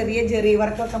ഒരു ചെറിയ ജെറി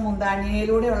വർക്കൊക്കെ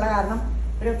മുന്താണിയിലൂടെ ഉള്ള കാരണം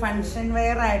ഒരു ഫങ്ഷൻ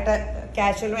വെയർ ആയിട്ട്,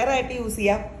 കാഷ്വൽ വെയർ ആയിട്ട് യൂസ്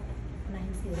ചെയ്യാം.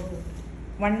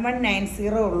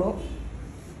 1190 ഉള്ളൂ.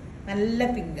 നല്ല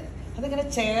പിങ്ക്, അതിങ്ങനെ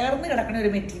ചേർന്ന് കിടക്കണ ഒരു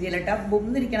മെറ്റീരിയൽ കേട്ടോ,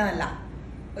 ബൊന്നിരിക്കണതല്ല.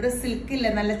 ഒരു സിൽക്ക് ഇല്ലേ,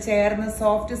 നല്ല ചേർന്ന്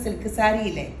സോഫ്റ്റ് സിൽക്ക് സാരി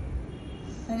ഇല്ലേ,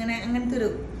 അങ്ങനത്തെ ഒരു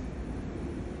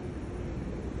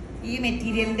ഈ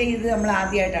മെറ്റീരിയലിന്റെ ഇത് നമ്മൾ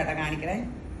ആദ്യമായിട്ടാട്ടോ കാണിക്കണേ.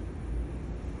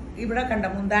 ഇവിടെ കണ്ട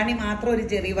മുന്താണി മാത്രം ഒരു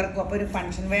ചെറിയ വർക്കും. അപ്പോൾ ഒരു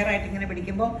ഫങ്ഷൻ വെയർ ആയിട്ട് ഇങ്ങനെ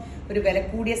പിടിക്കുമ്പോൾ ഒരു വില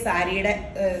കൂടിയ സാരിയുടെ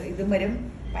ഇതും വരും,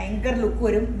 ഭയങ്കര ലുക്ക്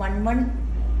വരും.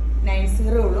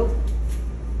 1190 ഉള്ളൂ.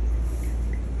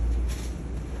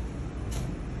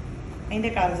 അതിൻ്റെ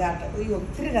കളർ ചാർട്ട്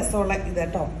ഒത്തിരി രസമുള്ള ഇത്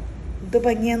കേട്ടോ. ഇത്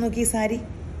ഭംഗിയാ നോക്കി. സാരി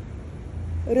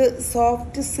ഒരു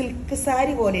സോഫ്റ്റ് സിൽക്ക്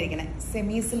സാരി പോലെ ഇരിക്കണേ,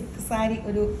 സെമി സിൽക്ക് സാരി.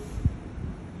 ഒരു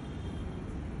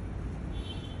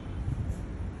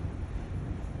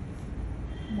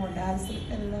മൊഡാൽ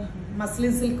സിൽക്ക് അല്ല,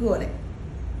 മസ്ലിൻ സിൽക്ക് പോലെ.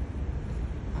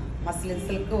 മസ്ലിൻ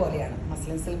സിൽക്ക് പോലെയാണ്.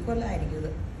 മസ്ലിൻ സിൽക്ക് പോലെ ആയിരിക്കും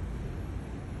ഇത്.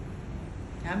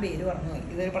 ഞാൻ പേര് പറഞ്ഞു പോയി.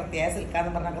 ഇതൊരു പ്രത്യേക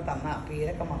സിൽക്കാന്ന് പറഞ്ഞൊക്കെ തന്ന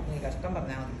പേരൊക്കെ മറന്നുപോയി. കഷ്ടം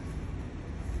പറഞ്ഞാൽ മതി.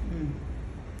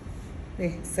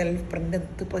 സെൽഫ് പ്രിന്റ്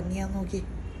എന്ത് ഭംഗിയാന്ന് നോക്കി.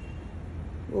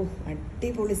 ഓ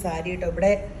അടിപൊളി സാരി കേട്ടോ.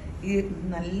 ഇവിടെ ഈ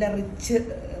നല്ല റിച്ച്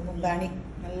മുന്താണി,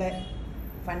 നല്ല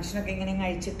ഫങ്ഷനൊക്കെ ഇങ്ങനെ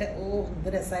കഴിച്ചിട്ട് ഓ എന്ത്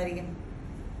രസമായിരിക്കും.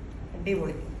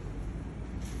 അടിപൊളി.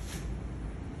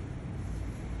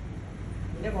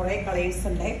 ഇതിൻ്റെ കുറേ കളേഴ്സ്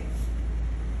ഉണ്ട്.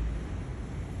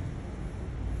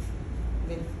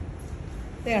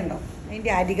 ഇത് കണ്ടോ,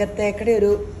 അതിൻ്റെ അരികത്തേക്കടെ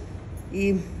ഈ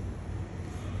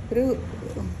ഒരു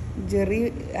ജെറി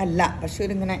അല്ല, പക്ഷെ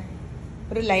ഇങ്ങനെ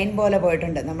ഒരു ലൈൻ പോലെ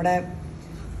പോയിട്ടുണ്ട്. നമ്മുടെ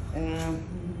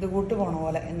ഇത് കൂട്ട് പോണ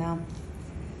പോലെ. എന്നാ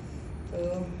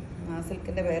ആ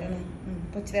സിൽക്കിൻ്റെ പേരാണ്.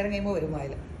 ഇപ്പോൾ ഇച്ചിരി നേരം കഴിയുമ്പോൾ വരും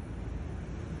അതിൽ.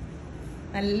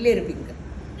 നല്ലൊരു പിങ്ക്.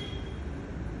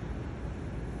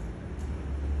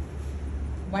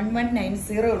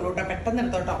 1190 ഉള്ളൂ കേട്ടോ. പെട്ടെന്ന്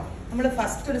എടുത്തോട്ടോ. നമ്മൾ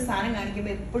ഫസ്റ്റ് ഒരു സാധനം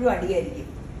കാണിക്കുമ്പോൾ എപ്പോഴും അടിയായിരിക്കും.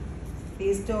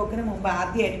 ഈ സ്റ്റോക്കിന് മുമ്പ്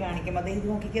ആദ്യമായിട്ട് കാണിക്കുമ്പോൾ അത് ഇത്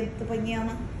നോക്കിക്ക് എന്ത്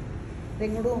ഭംഗിയാണ്.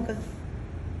 ഇതെങ്ങോട്ട് നോക്ക്,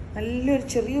 നല്ലൊരു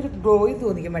ചെറിയൊരു ഗ്ലോയി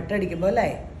തോന്നിക്കും വെട്ടടിക്കുമ്പോൾ അല്ലേ.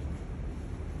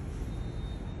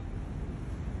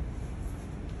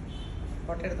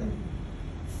 ഫോട്ടോ എടുത്തു,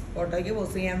 ഫോട്ടോയ്ക്ക്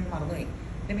പോസ്റ്റ് ചെയ്യാൻ മറന്നുപോയി.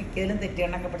 പിന്നെ മിക്കതിലും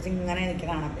തെറ്റുകണ്ണൊക്കെ പഠിച്ച് ഇങ്ങനെ എനിക്ക്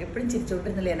കാണാം. എപ്പോഴും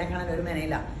ചിരിച്ചോണ്ടിരുന്നില്ല, എന്നെ കാണാൻ ഒരു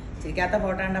മെനയില്ല. ചിരിക്കാത്ത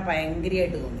ഫോട്ടോ കണ്ടാൽ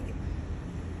ഭയങ്കരമായിട്ട് തോന്നിക്കും.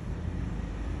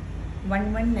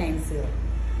 1190.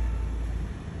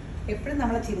 എപ്പോഴും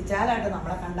നമ്മളെ ചിരിച്ചാലായിട്ട്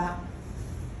നമ്മളെ കണ്ട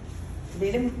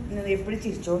എന്തേലും എപ്പോഴും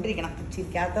ചിരിച്ചോണ്ടിരിക്കണം.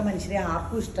 ചിരിക്കാത്ത മനുഷ്യരെ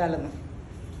ആർക്കും ഇഷ്ടമല്ലെന്ന്.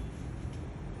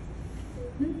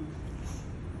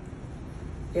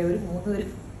 ഒരു 3 പേര്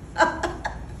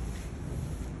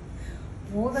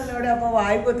 3 അപ്പോൾ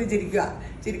വായി പൊത്തി ചിരിക്കുക.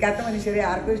 ചിരിക്കാത്ത മനുഷ്യരെ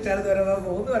ആർക്കും ഇഷ്ടമാണെന്ന് പറയുമ്പോൾ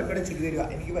 3 പേർക്കൂടെ ചിരി തരിക.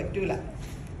 എനിക്ക് പറ്റൂല.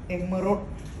 മെറൂൺ,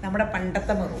 നമ്മുടെ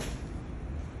പണ്ടത്തെ മെറൂൺ.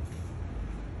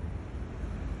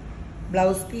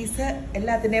 ബ്ലൗസ് പീസ്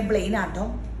എല്ലാത്തിൻ്റെയും പ്ലെയിൻ ആട്ടോ.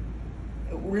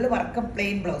 ഉള്ളു വർക്കം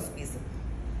പ്ലെയിൻ ബ്ലൗസ് പീസ്.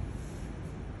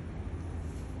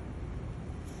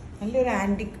 നല്ലൊരു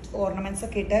ആൻറ്റിക് ഓർണമെന്റ്സ്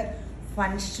ഒക്കെ ഇട്ട്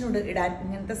ഫങ്ഷനോട് ഇടാൻ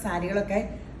ഇങ്ങനത്തെ സാരികളൊക്കെ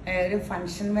ഒരു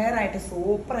ഫങ്ഷൻ വെയർ ആയിട്ട്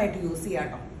സൂപ്പറായിട്ട് യൂസ് ചെയ്യാം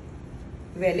കേട്ടോ.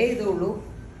 വില ഇതുള്ളൂ.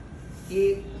 ഈ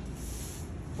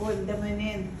എൻ്റെ മോനെ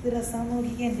എന്ത് രസമാണെന്ന്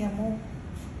നോക്കിക്കാൻ. എൻ്റെ അമ്മോ,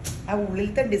 ആ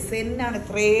ഉള്ളിലത്തെ ഡിസൈനിനാണ്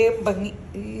ഇത്രയും ഭംഗി.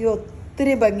 ഈ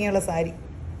ഒത്തിരി ഭംഗിയുള്ള സാരി.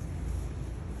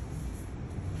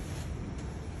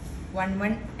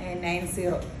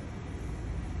 1190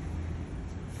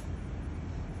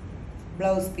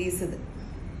 blouse piece. ഇത്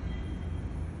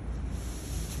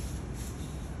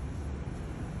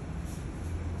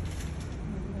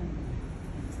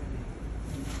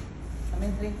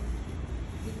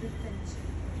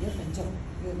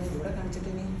കുറച്ചുകൂടെ കാണിച്ചിട്ട്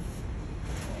ഇനി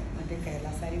മറ്റേ കേരള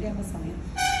സാരിയുടെ ആകുമ്പോൾ സമയം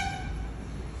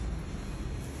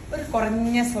ഒരു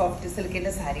കുറഞ്ഞ സോഫ്റ്റ്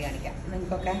സിൽക്കിൻ്റെ സാരി കാണിക്കാം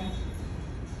നിങ്ങൾക്കൊക്കെ.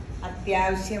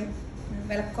 അത്യാവശ്യം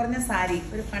വിലക്കുറഞ്ഞ സാരി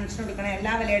ഒരു ഫംഗ്ഷൻ എടുക്കണ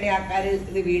എല്ലാ വിലയുടെ ആൾക്കാർ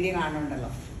ഇത് വീഡിയോ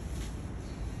കാണുന്നുണ്ടല്ലോ.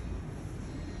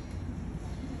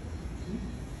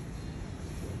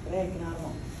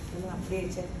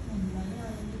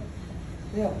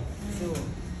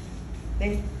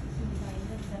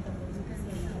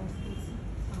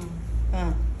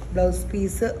 ബ്ലൗസ്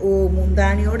പീസ്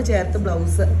മുന്താണിയോട് ചേർത്ത്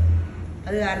ബ്ലൗസ്,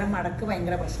 അത് കാരണം മടക്ക്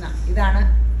ഭയങ്കര പ്രശ്നമാണ്. ഇതാണ്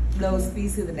ബ്ലൗസ്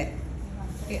പീസ്. ഇതിൻ്റെ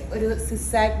ഒരു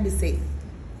സിസാക് ഡിസൈൻ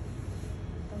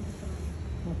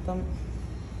മൊത്തം.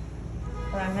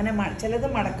 അങ്ങനെ ചിലത്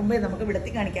മടക്കുമ്പോൾ നമുക്ക്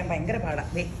വിടത്തി കാണിക്കാൻ ഭയങ്കര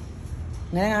പാടാണ്.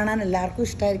 അങ്ങനെ കാണാൻ എല്ലാവർക്കും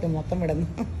ഇഷ്ടമായിരിക്കും മൊത്തം വിടുന്നു.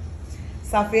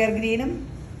 സഫയർ ഗ്രീനും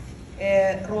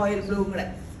റോയൽ ബ്ലൂവും കൂടെ.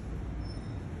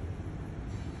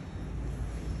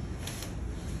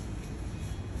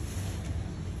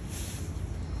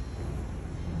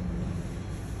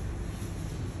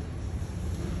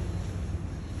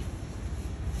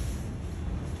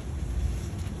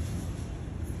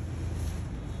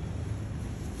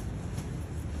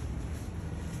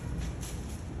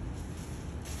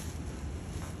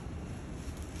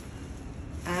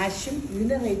 ആഷും.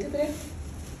 ഇതിൻ്റെ റേറ്റ് എത്രയാണ്?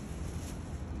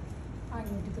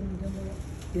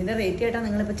 ഇതിൻ്റെ റേറ്റ് കേട്ടാൽ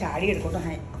നിങ്ങളിപ്പോൾ ചാടി എടുക്കട്ടോ.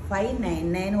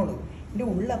 599 ഇതിൻ്റെ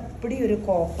ഉള്ളപ്പടി ഒരു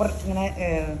കോപ്പർ ഇങ്ങനെ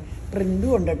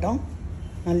പ്രിൻ്റും ഉണ്ട് കേട്ടോ.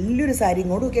 നല്ലൊരു സാരി.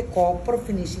 ഇങ്ങോട്ട് നോക്കിയാൽ കോപ്പർ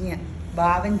ഫിനിഷിങ്,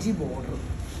 ബാവഞ്ചി ബോർഡർ.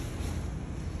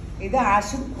 ഇത്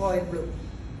ആഷും റോയൽ ബ്ലൂ.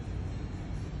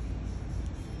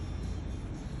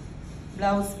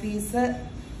 ബ്ലൗസ് പീസ്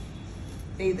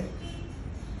ഇത്.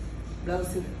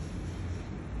 ബ്ലൗസ് ഇത്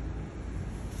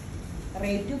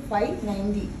റേറ്റ്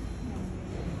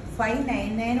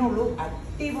 599 ഉള്ളൂ.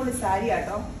 അടിപൊളി സാരി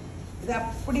ആട്ടോ. ഇത്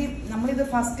അപ്പടി നമ്മളിത്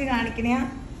ഫസ്റ്റ് കാണിക്കണേ,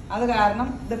 അത് കാരണം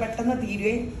ഇത് പെട്ടെന്ന്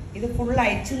തീരുവേ. ഇത് ഫുൾ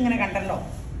അയച്ചു ഇങ്ങനെ കണ്ടല്ലോ,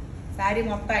 സാരി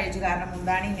മൊത്തം അയച്ചു. കാരണം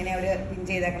മുന്താണി ഇങ്ങനെ ഒരു പിൻ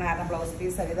ചെയ്തേക്കണ കാരണം ബ്ലൗസ്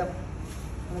പീസ് സഹിതം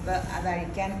നമുക്ക് അത്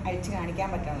അഴിച്ച് കാണിക്കാൻ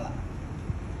പറ്റുന്നതാണ്.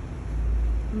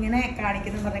 ഇങ്ങനെ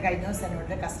കാണിക്കുന്നു പറഞ്ഞ് കഴിഞ്ഞ ദിവസം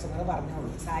എന്നോട് കസ്റ്റമർ പറഞ്ഞോളൂ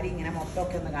സാരി ഇങ്ങനെ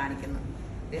മൊത്തമൊക്കെ ഒന്ന് കാണിക്കുന്നു.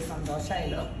 ഇത്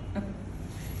സന്തോഷമായല്ലോ.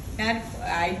 ഞാൻ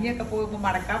അഴിഞ്ഞൊക്കെ പോകുമ്പോൾ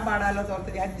മടക്കാൻ പാടാലോ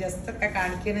തോർത്ത് ഞാൻ ജസ്റ്റ് ഒക്കെ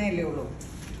കാണിക്കുന്നേ അല്ലേ ഉള്ളൂ.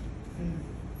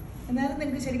 എന്നാലും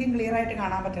നിങ്ങൾക്ക് ശരിക്കും ക്ലിയർ ആയിട്ട്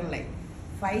കാണാൻ പറ്റണല്ലേ.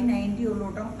 590 ഉള്ളൂ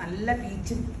കേട്ടോ. നല്ല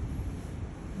പീച്ചും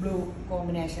ബ്ലൂ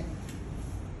കോമ്പിനേഷൻ.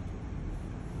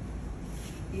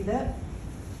 ഇത്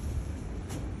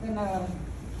എന്നാ കളർ?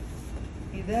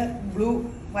 ഇത് ബ്ലൂ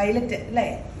വയലറ്റ് അല്ലേ?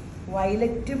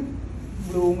 വയലറ്റും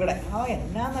ബ്ലൂവും കൂടെ.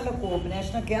 എന്നാ നല്ല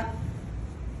കോമ്പിനേഷനൊക്കെയാ.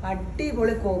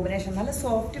 അടിപൊളി കോമ്പിനേഷൻ. നല്ല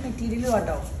സോഫ്റ്റ് മെറ്റീരിയലും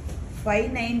കേട്ടോ.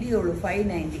 590 ഉള്ളൂ.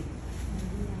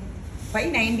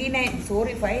 599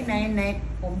 സോറി 599.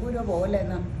 9 രൂപ പോലെ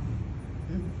എന്നാ.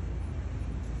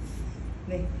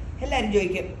 എല്ലാവരും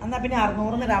ചോദിക്കും എന്നാൽ പിന്നെ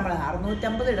 600 ഇടാൻ പാടില്ല.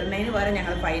 650 ഇടുന്നതിന് പകരം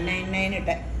ഞങ്ങൾ 599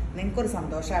 ഇട്ടെ. നിങ്ങൾക്കൊരു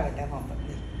സന്തോഷമാകട്ടെ. നോക്കാം.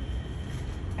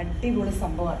 അടിപൊളി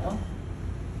സംഭവം കേട്ടോ.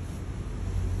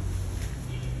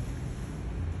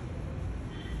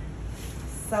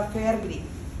 Sapphire green.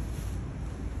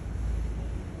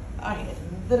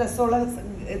 എന്ത് രസമുള്ള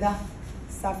ഇതാ.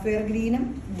 സഫയർ ഗ്രീനും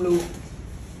ബ്ലൂ.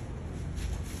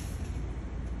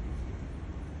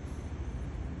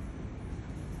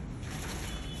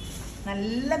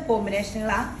 നല്ല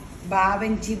കോമ്പിനേഷനുകളാ.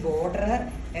 ബാവഞ്ചി ബോർഡർ.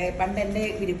 പണ്ട് എൻ്റെ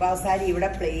ഗിരിപ്പാവ് സാരി ഇവിടെ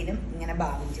പ്ലെയിനും ഇങ്ങനെ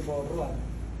ബാവഞ്ചി ബോർഡറുമാണ്.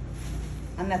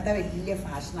 അന്നത്തെ വലിയ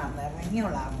ഫാഷനാണ്.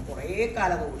 ഇറങ്ങിയുള്ളതാണ് കുറേ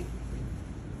കാലം കൂടി.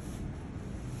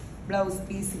 ബ്ലൗസ്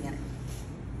പീസ് ഇങ്ങനെ.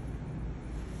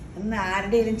 അന്ന്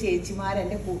ആരുടെയും ചേച്ചിമാർ,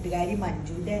 എൻ്റെ കൂട്ടുകാരി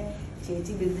മഞ്ജുവിൻ്റെ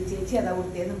ചേച്ചി ബിന്ദു ചേച്ചി അതാ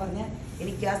കൊടുത്തതെന്ന് പറഞ്ഞാൽ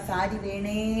എനിക്ക് ആ സാരി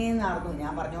വേണേന്നായിരുന്നു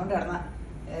ഞാൻ പറഞ്ഞുകൊണ്ട് കിടന്ന.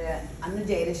 അന്ന്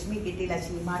ജയലക്ഷ്മി കിട്ടിയില്ല.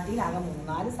 ശീമാട്ടിയിൽ ആകെ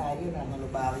 3-4 സാരി ഉണ്ടായിരുന്നുള്ളൂ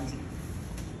ബാവഞ്ചി.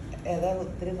 ഏതാ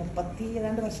ഒത്തിരി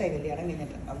 32 വർഷമായി കല്യാണം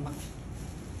കഴിഞ്ഞിട്ട് അമ്മ.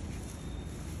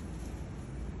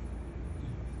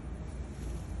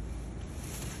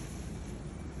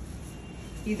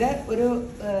 ഇത് ഒരു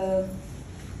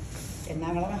എന്നാ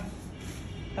കളറാ?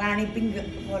 റാണി പിങ്ക്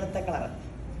പോലത്തെ കളറ്.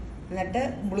 എന്നിട്ട്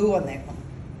ബ്ലൂ വന്നേക്കും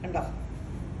കണ്ടോ.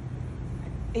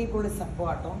 അടിപൊളി സംഭവം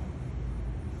കേട്ടോ.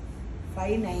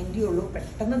 590 ഉള്ളൂ.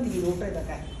 പെട്ടെന്ന് തീരൂട്ടോ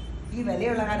ഇതൊക്കെ. ഈ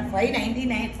വിലയുള്ള കാരണം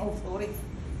 599. സോറി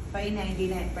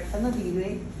 599. പെട്ടെന്ന്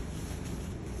തീരുവേ.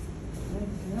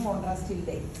 ഇതിന് കോൺട്രാസ്റ്റ്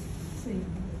ഇല്ലേ?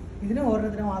 ഇതിന്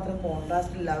ഓരോരുത്തരും മാത്രം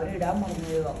കോൺട്രാസ്റ്റ് ഇല്ല. അവർ ഇടാൻ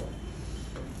മറന്നതാവും.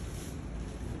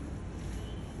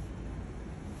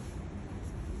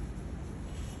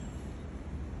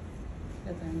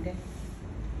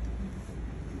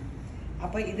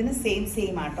 അപ്പോൾ ഇതിന്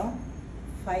സെയിം ആട്ടോ.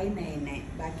 599.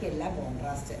 ബാക്കി എല്ലാം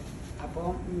കോൺട്രാസ്റ്റ്. അപ്പോൾ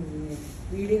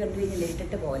വീഡിയോ കണ്ടു കഴിഞ്ഞാൽ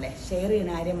ഇട്ടിട്ട് പോലെ ഷെയർ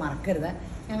ചെയ്യുന്ന ആരെയും മറക്കരുത്.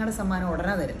 ഞങ്ങളുടെ സമ്മാനം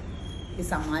ഉടനെ തരും. ഈ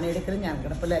സമ്മാനം എടുക്കലും ഞാൻ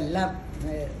കിടപ്പിലും എല്ലാം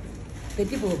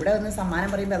തെറ്റിപ്പോകും. ഇവിടെ വന്ന് സമ്മാനം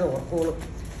പറയുമ്പോൾ അത് ഓർക്കോളും.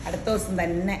 അടുത്ത ദിവസം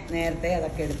തന്നെ നേരത്തെ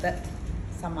അതൊക്കെ എടുത്ത്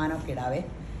സമ്മാനമൊക്കെ ഇടാവേ.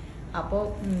 അപ്പോൾ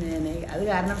അത്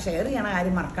കാരണം ഷെയർ ചെയ്യണ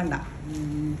കാര്യം മറക്കണ്ട.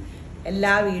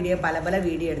 എല്ലാ വീഡിയോ പല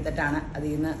വീഡിയോ എടുത്തിട്ടാണ്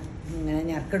അതിൽ നിന്ന് ഇങ്ങനെ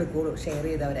ഞെക്കെടുക്കുള്ളൂ ഷെയർ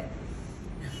ചെയ്തവരെ.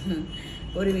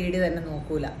 ഒരു വീഡിയോ തന്നെ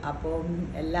നോക്കൂല. അപ്പോൾ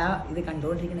എല്ലാ ഇത്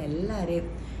കണ്ടുകൊണ്ടിരിക്കുന്ന എല്ലാവരെയും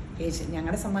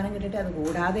ഞങ്ങളുടെ സമ്മാനം കിട്ടിയിട്ട് അത്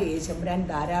കൂടാതെ യേശുമ്പുരാൻ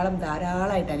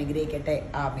ധാരാളമായിട്ട് അനുഗ്രഹിക്കട്ടെ.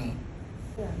 ആമേൻ.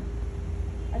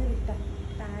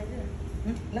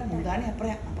 അല്ല മുന്താണി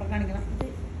അപ്പുറം കാണിക്കണം.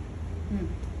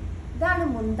 ഇതാണ്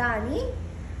മുന്താണി.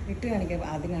 ഇട്ട് കാണിക്കാം.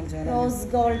 ആദ്യം കാണിച്ചു റോസ്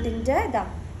ഗോൾഡിന്റെ ഇതാ.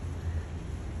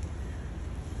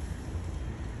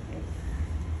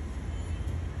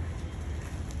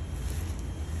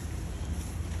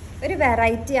 ഒരു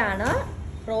വെറൈറ്റി ആണ്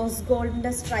റോസ്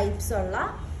ഗോൾഡിന്റെ സ്ട്രൈപ്സ് ഉള്ള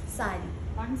സാരി.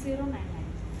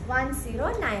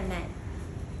 1099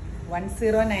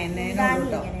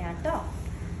 ഇങ്ങനെയാട്ടോ.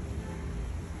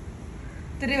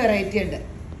 ഇത്തിരി വെറൈറ്റി ഉണ്ട്.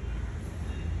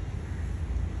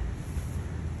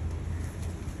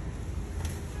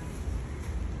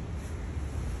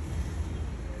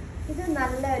 ഇത്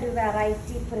നല്ലൊരു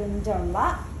വെറൈറ്റി പ്രിന്റ് ഉള്ള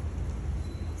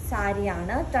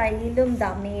സാരിയാണ്. തയ്യിലും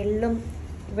മേളിലും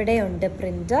ഇവിടെയുണ്ട്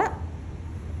പ്രിന്റ്.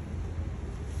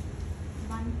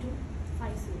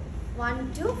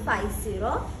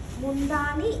 1250.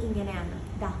 മുന്താണി ഇങ്ങനെയാണ്.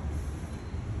 ഇതാ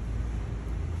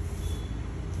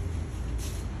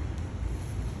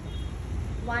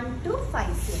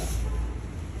 1250.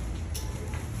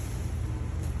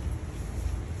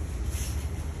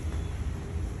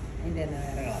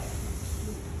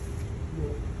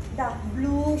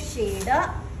 Blue shade.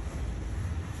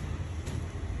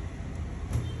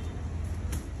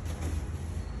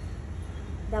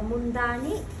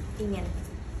 മുന്താണി ഇങ്ങനെ.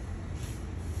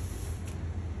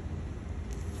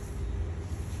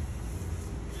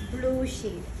 Blue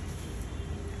shade.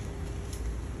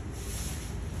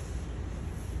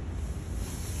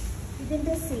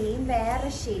 ഇതിന്റെ സെയിം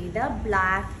വേറെ ഷെയ്ഡ്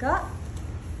ബ്ലാക്ക്.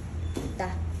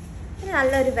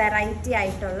 നല്ലൊരു വെറൈറ്റി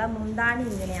ആയിട്ടുള്ള മുന്താണി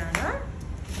ഇങ്ങനെയാണ്.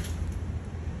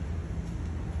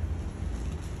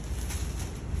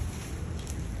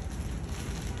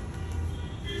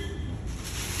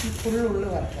 Full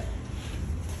work.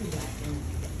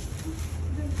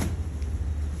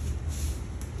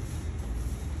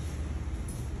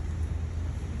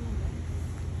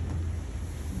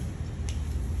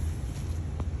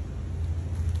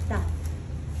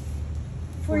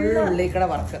 ഫുള്ളിക്കട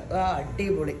വർക്ക്.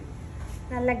 അടിപൊളി.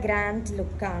 നല്ല ഗ്രാൻഡ്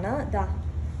ലുക്കാണ്. ഇതാ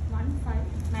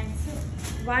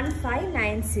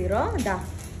 1590. ഇതാ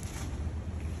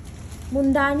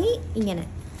മുന്താണി ഇങ്ങനെ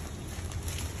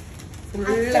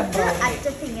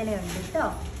അറ്റത്ത് ഇങ്ങനെയുണ്ട് കേട്ടോ.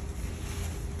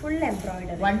 Full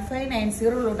embroidery.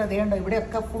 1590 അതേ ഉണ്ടോ.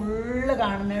 ഇവിടെയൊക്കെ ഫുള്ള്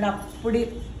കാണുന്നതിന്റെ അപ്പടി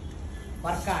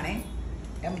വർക്കാണേ.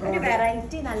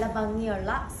 വെറൈറ്റി നല്ല ഭംഗിയുള്ള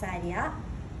സാരിയാ.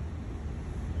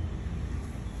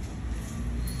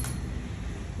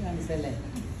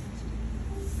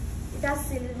 ഇതാ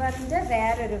സിൽവറിന്റെ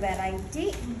വേറൊരു വെറൈറ്റി.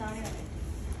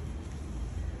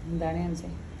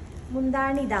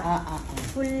 മുന്താണി ഇതാ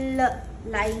full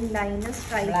line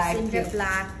സ്ട്രൈപ്സിന്റെ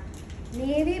black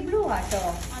navy blue ആട്ടോ.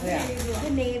 ഇത്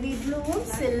നേവി ബ്ലൂവും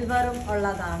സിൽവറും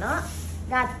ഉള്ളതാണ്.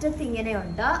 ഇത് അറ്റത്ത്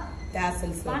ഇങ്ങനെയുണ്ട്.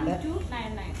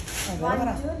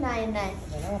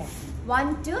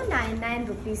 1299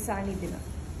 റുപ്പീസ് ആണ് ഇതിന്.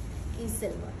 ഈ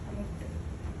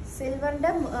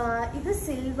സിൽവറിന്റെ ഇത്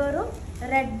സിൽവറും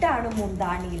റെഡാണ്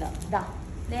മുന്താണിയില്. ഇതാ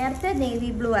നേരത്തെ നേവി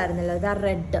ബ്ലൂ ആയിരുന്നല്ലോ. ഇതാ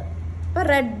റെഡ്. ഇപ്പൊ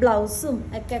റെഡ് ബ്ലൗസും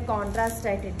ഒക്കെ കോൺട്രാസ്റ്റ്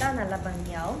ആയിട്ട് ഇട്ടാൽ നല്ല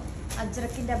ഭംഗിയാവും.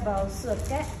 അജ്രക്കിന്റെ ബ്ലൗസും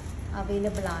ഒക്കെ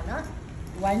അവൈലബിൾ ആണ്.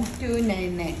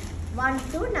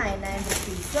 1299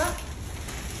 റുപ്പീസ്.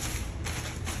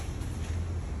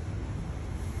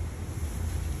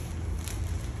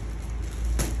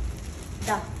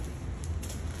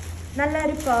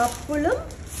 നല്ലൊരു പർപ്പിളും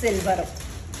സിൽവറും.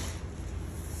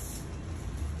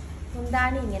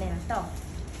 മുന്താണി ഇങ്ങനെയാണ് കേട്ടോ.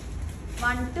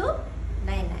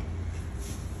 1299.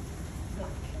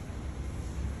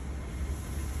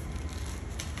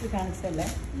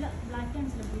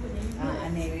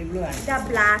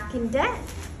 ബ്ലാക്കിന്റെ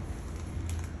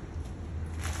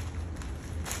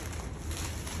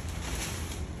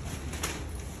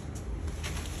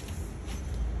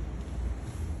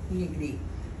ഇനി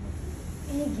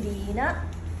ഗ്രീന്.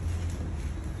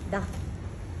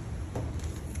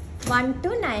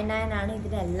 1299 ആണ്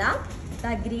ഇതിനെല്ലാം.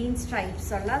 ഗ്രീൻ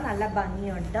സ്ട്രൈപ്സ് ഉള്ള നല്ല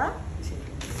ഭംഗിയുണ്ട്.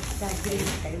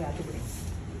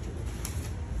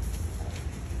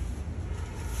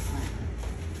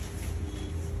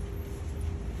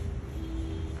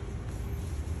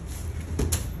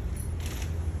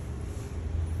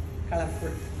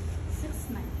 കളർഫുൾ.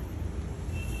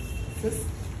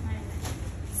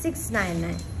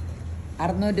 699.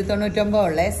 699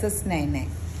 ഉള്ള SS99.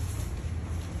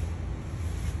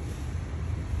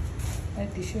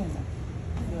 ടിഷ്യൂ ഉണ്ടോ?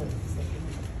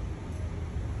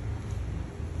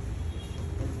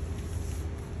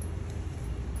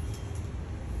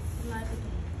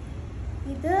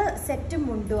 ഇത് സെറ്റ്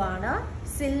മുണ്ടുമാണ്.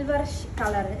 സിൽവർ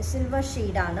കളർ, സിൽവർ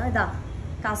ഷെയ്ഡാണ്. ഇതാ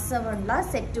കസവുള്ള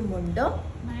സെറ്റ് മുണ്ടും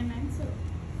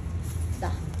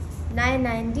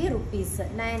 990 റുപ്പീസ്,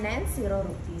 990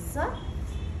 റുപ്പീസ്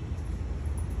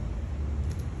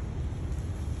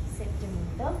സെറ്റ്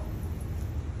മുണ്ടും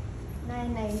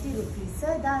 990 റുപ്പീസ്.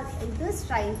 ഇതാ ഇത്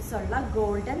സ്ട്രൈപ്സ് ഉള്ള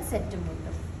ഗോൾഡൻ സെറ്റ്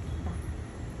മുണ്ടും.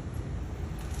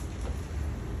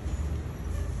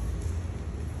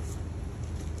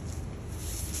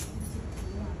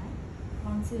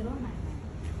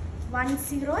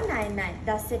 1099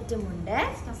 ദാ സെറ്റ് മുണ്ട്.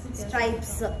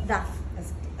 സ്ട്രൈപ്സ് ദാ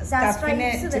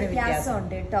സ്ട്രൈപ്സ് വ്യത്യാസം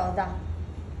ഉണ്ട് കേട്ടോ. ദാ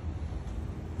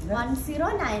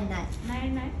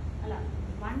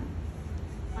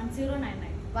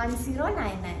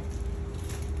 1099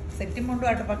 സെറ്റ്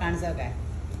മുണ്ടുമായിട്ടപ്പോ കാണിച്ചോക്കെ.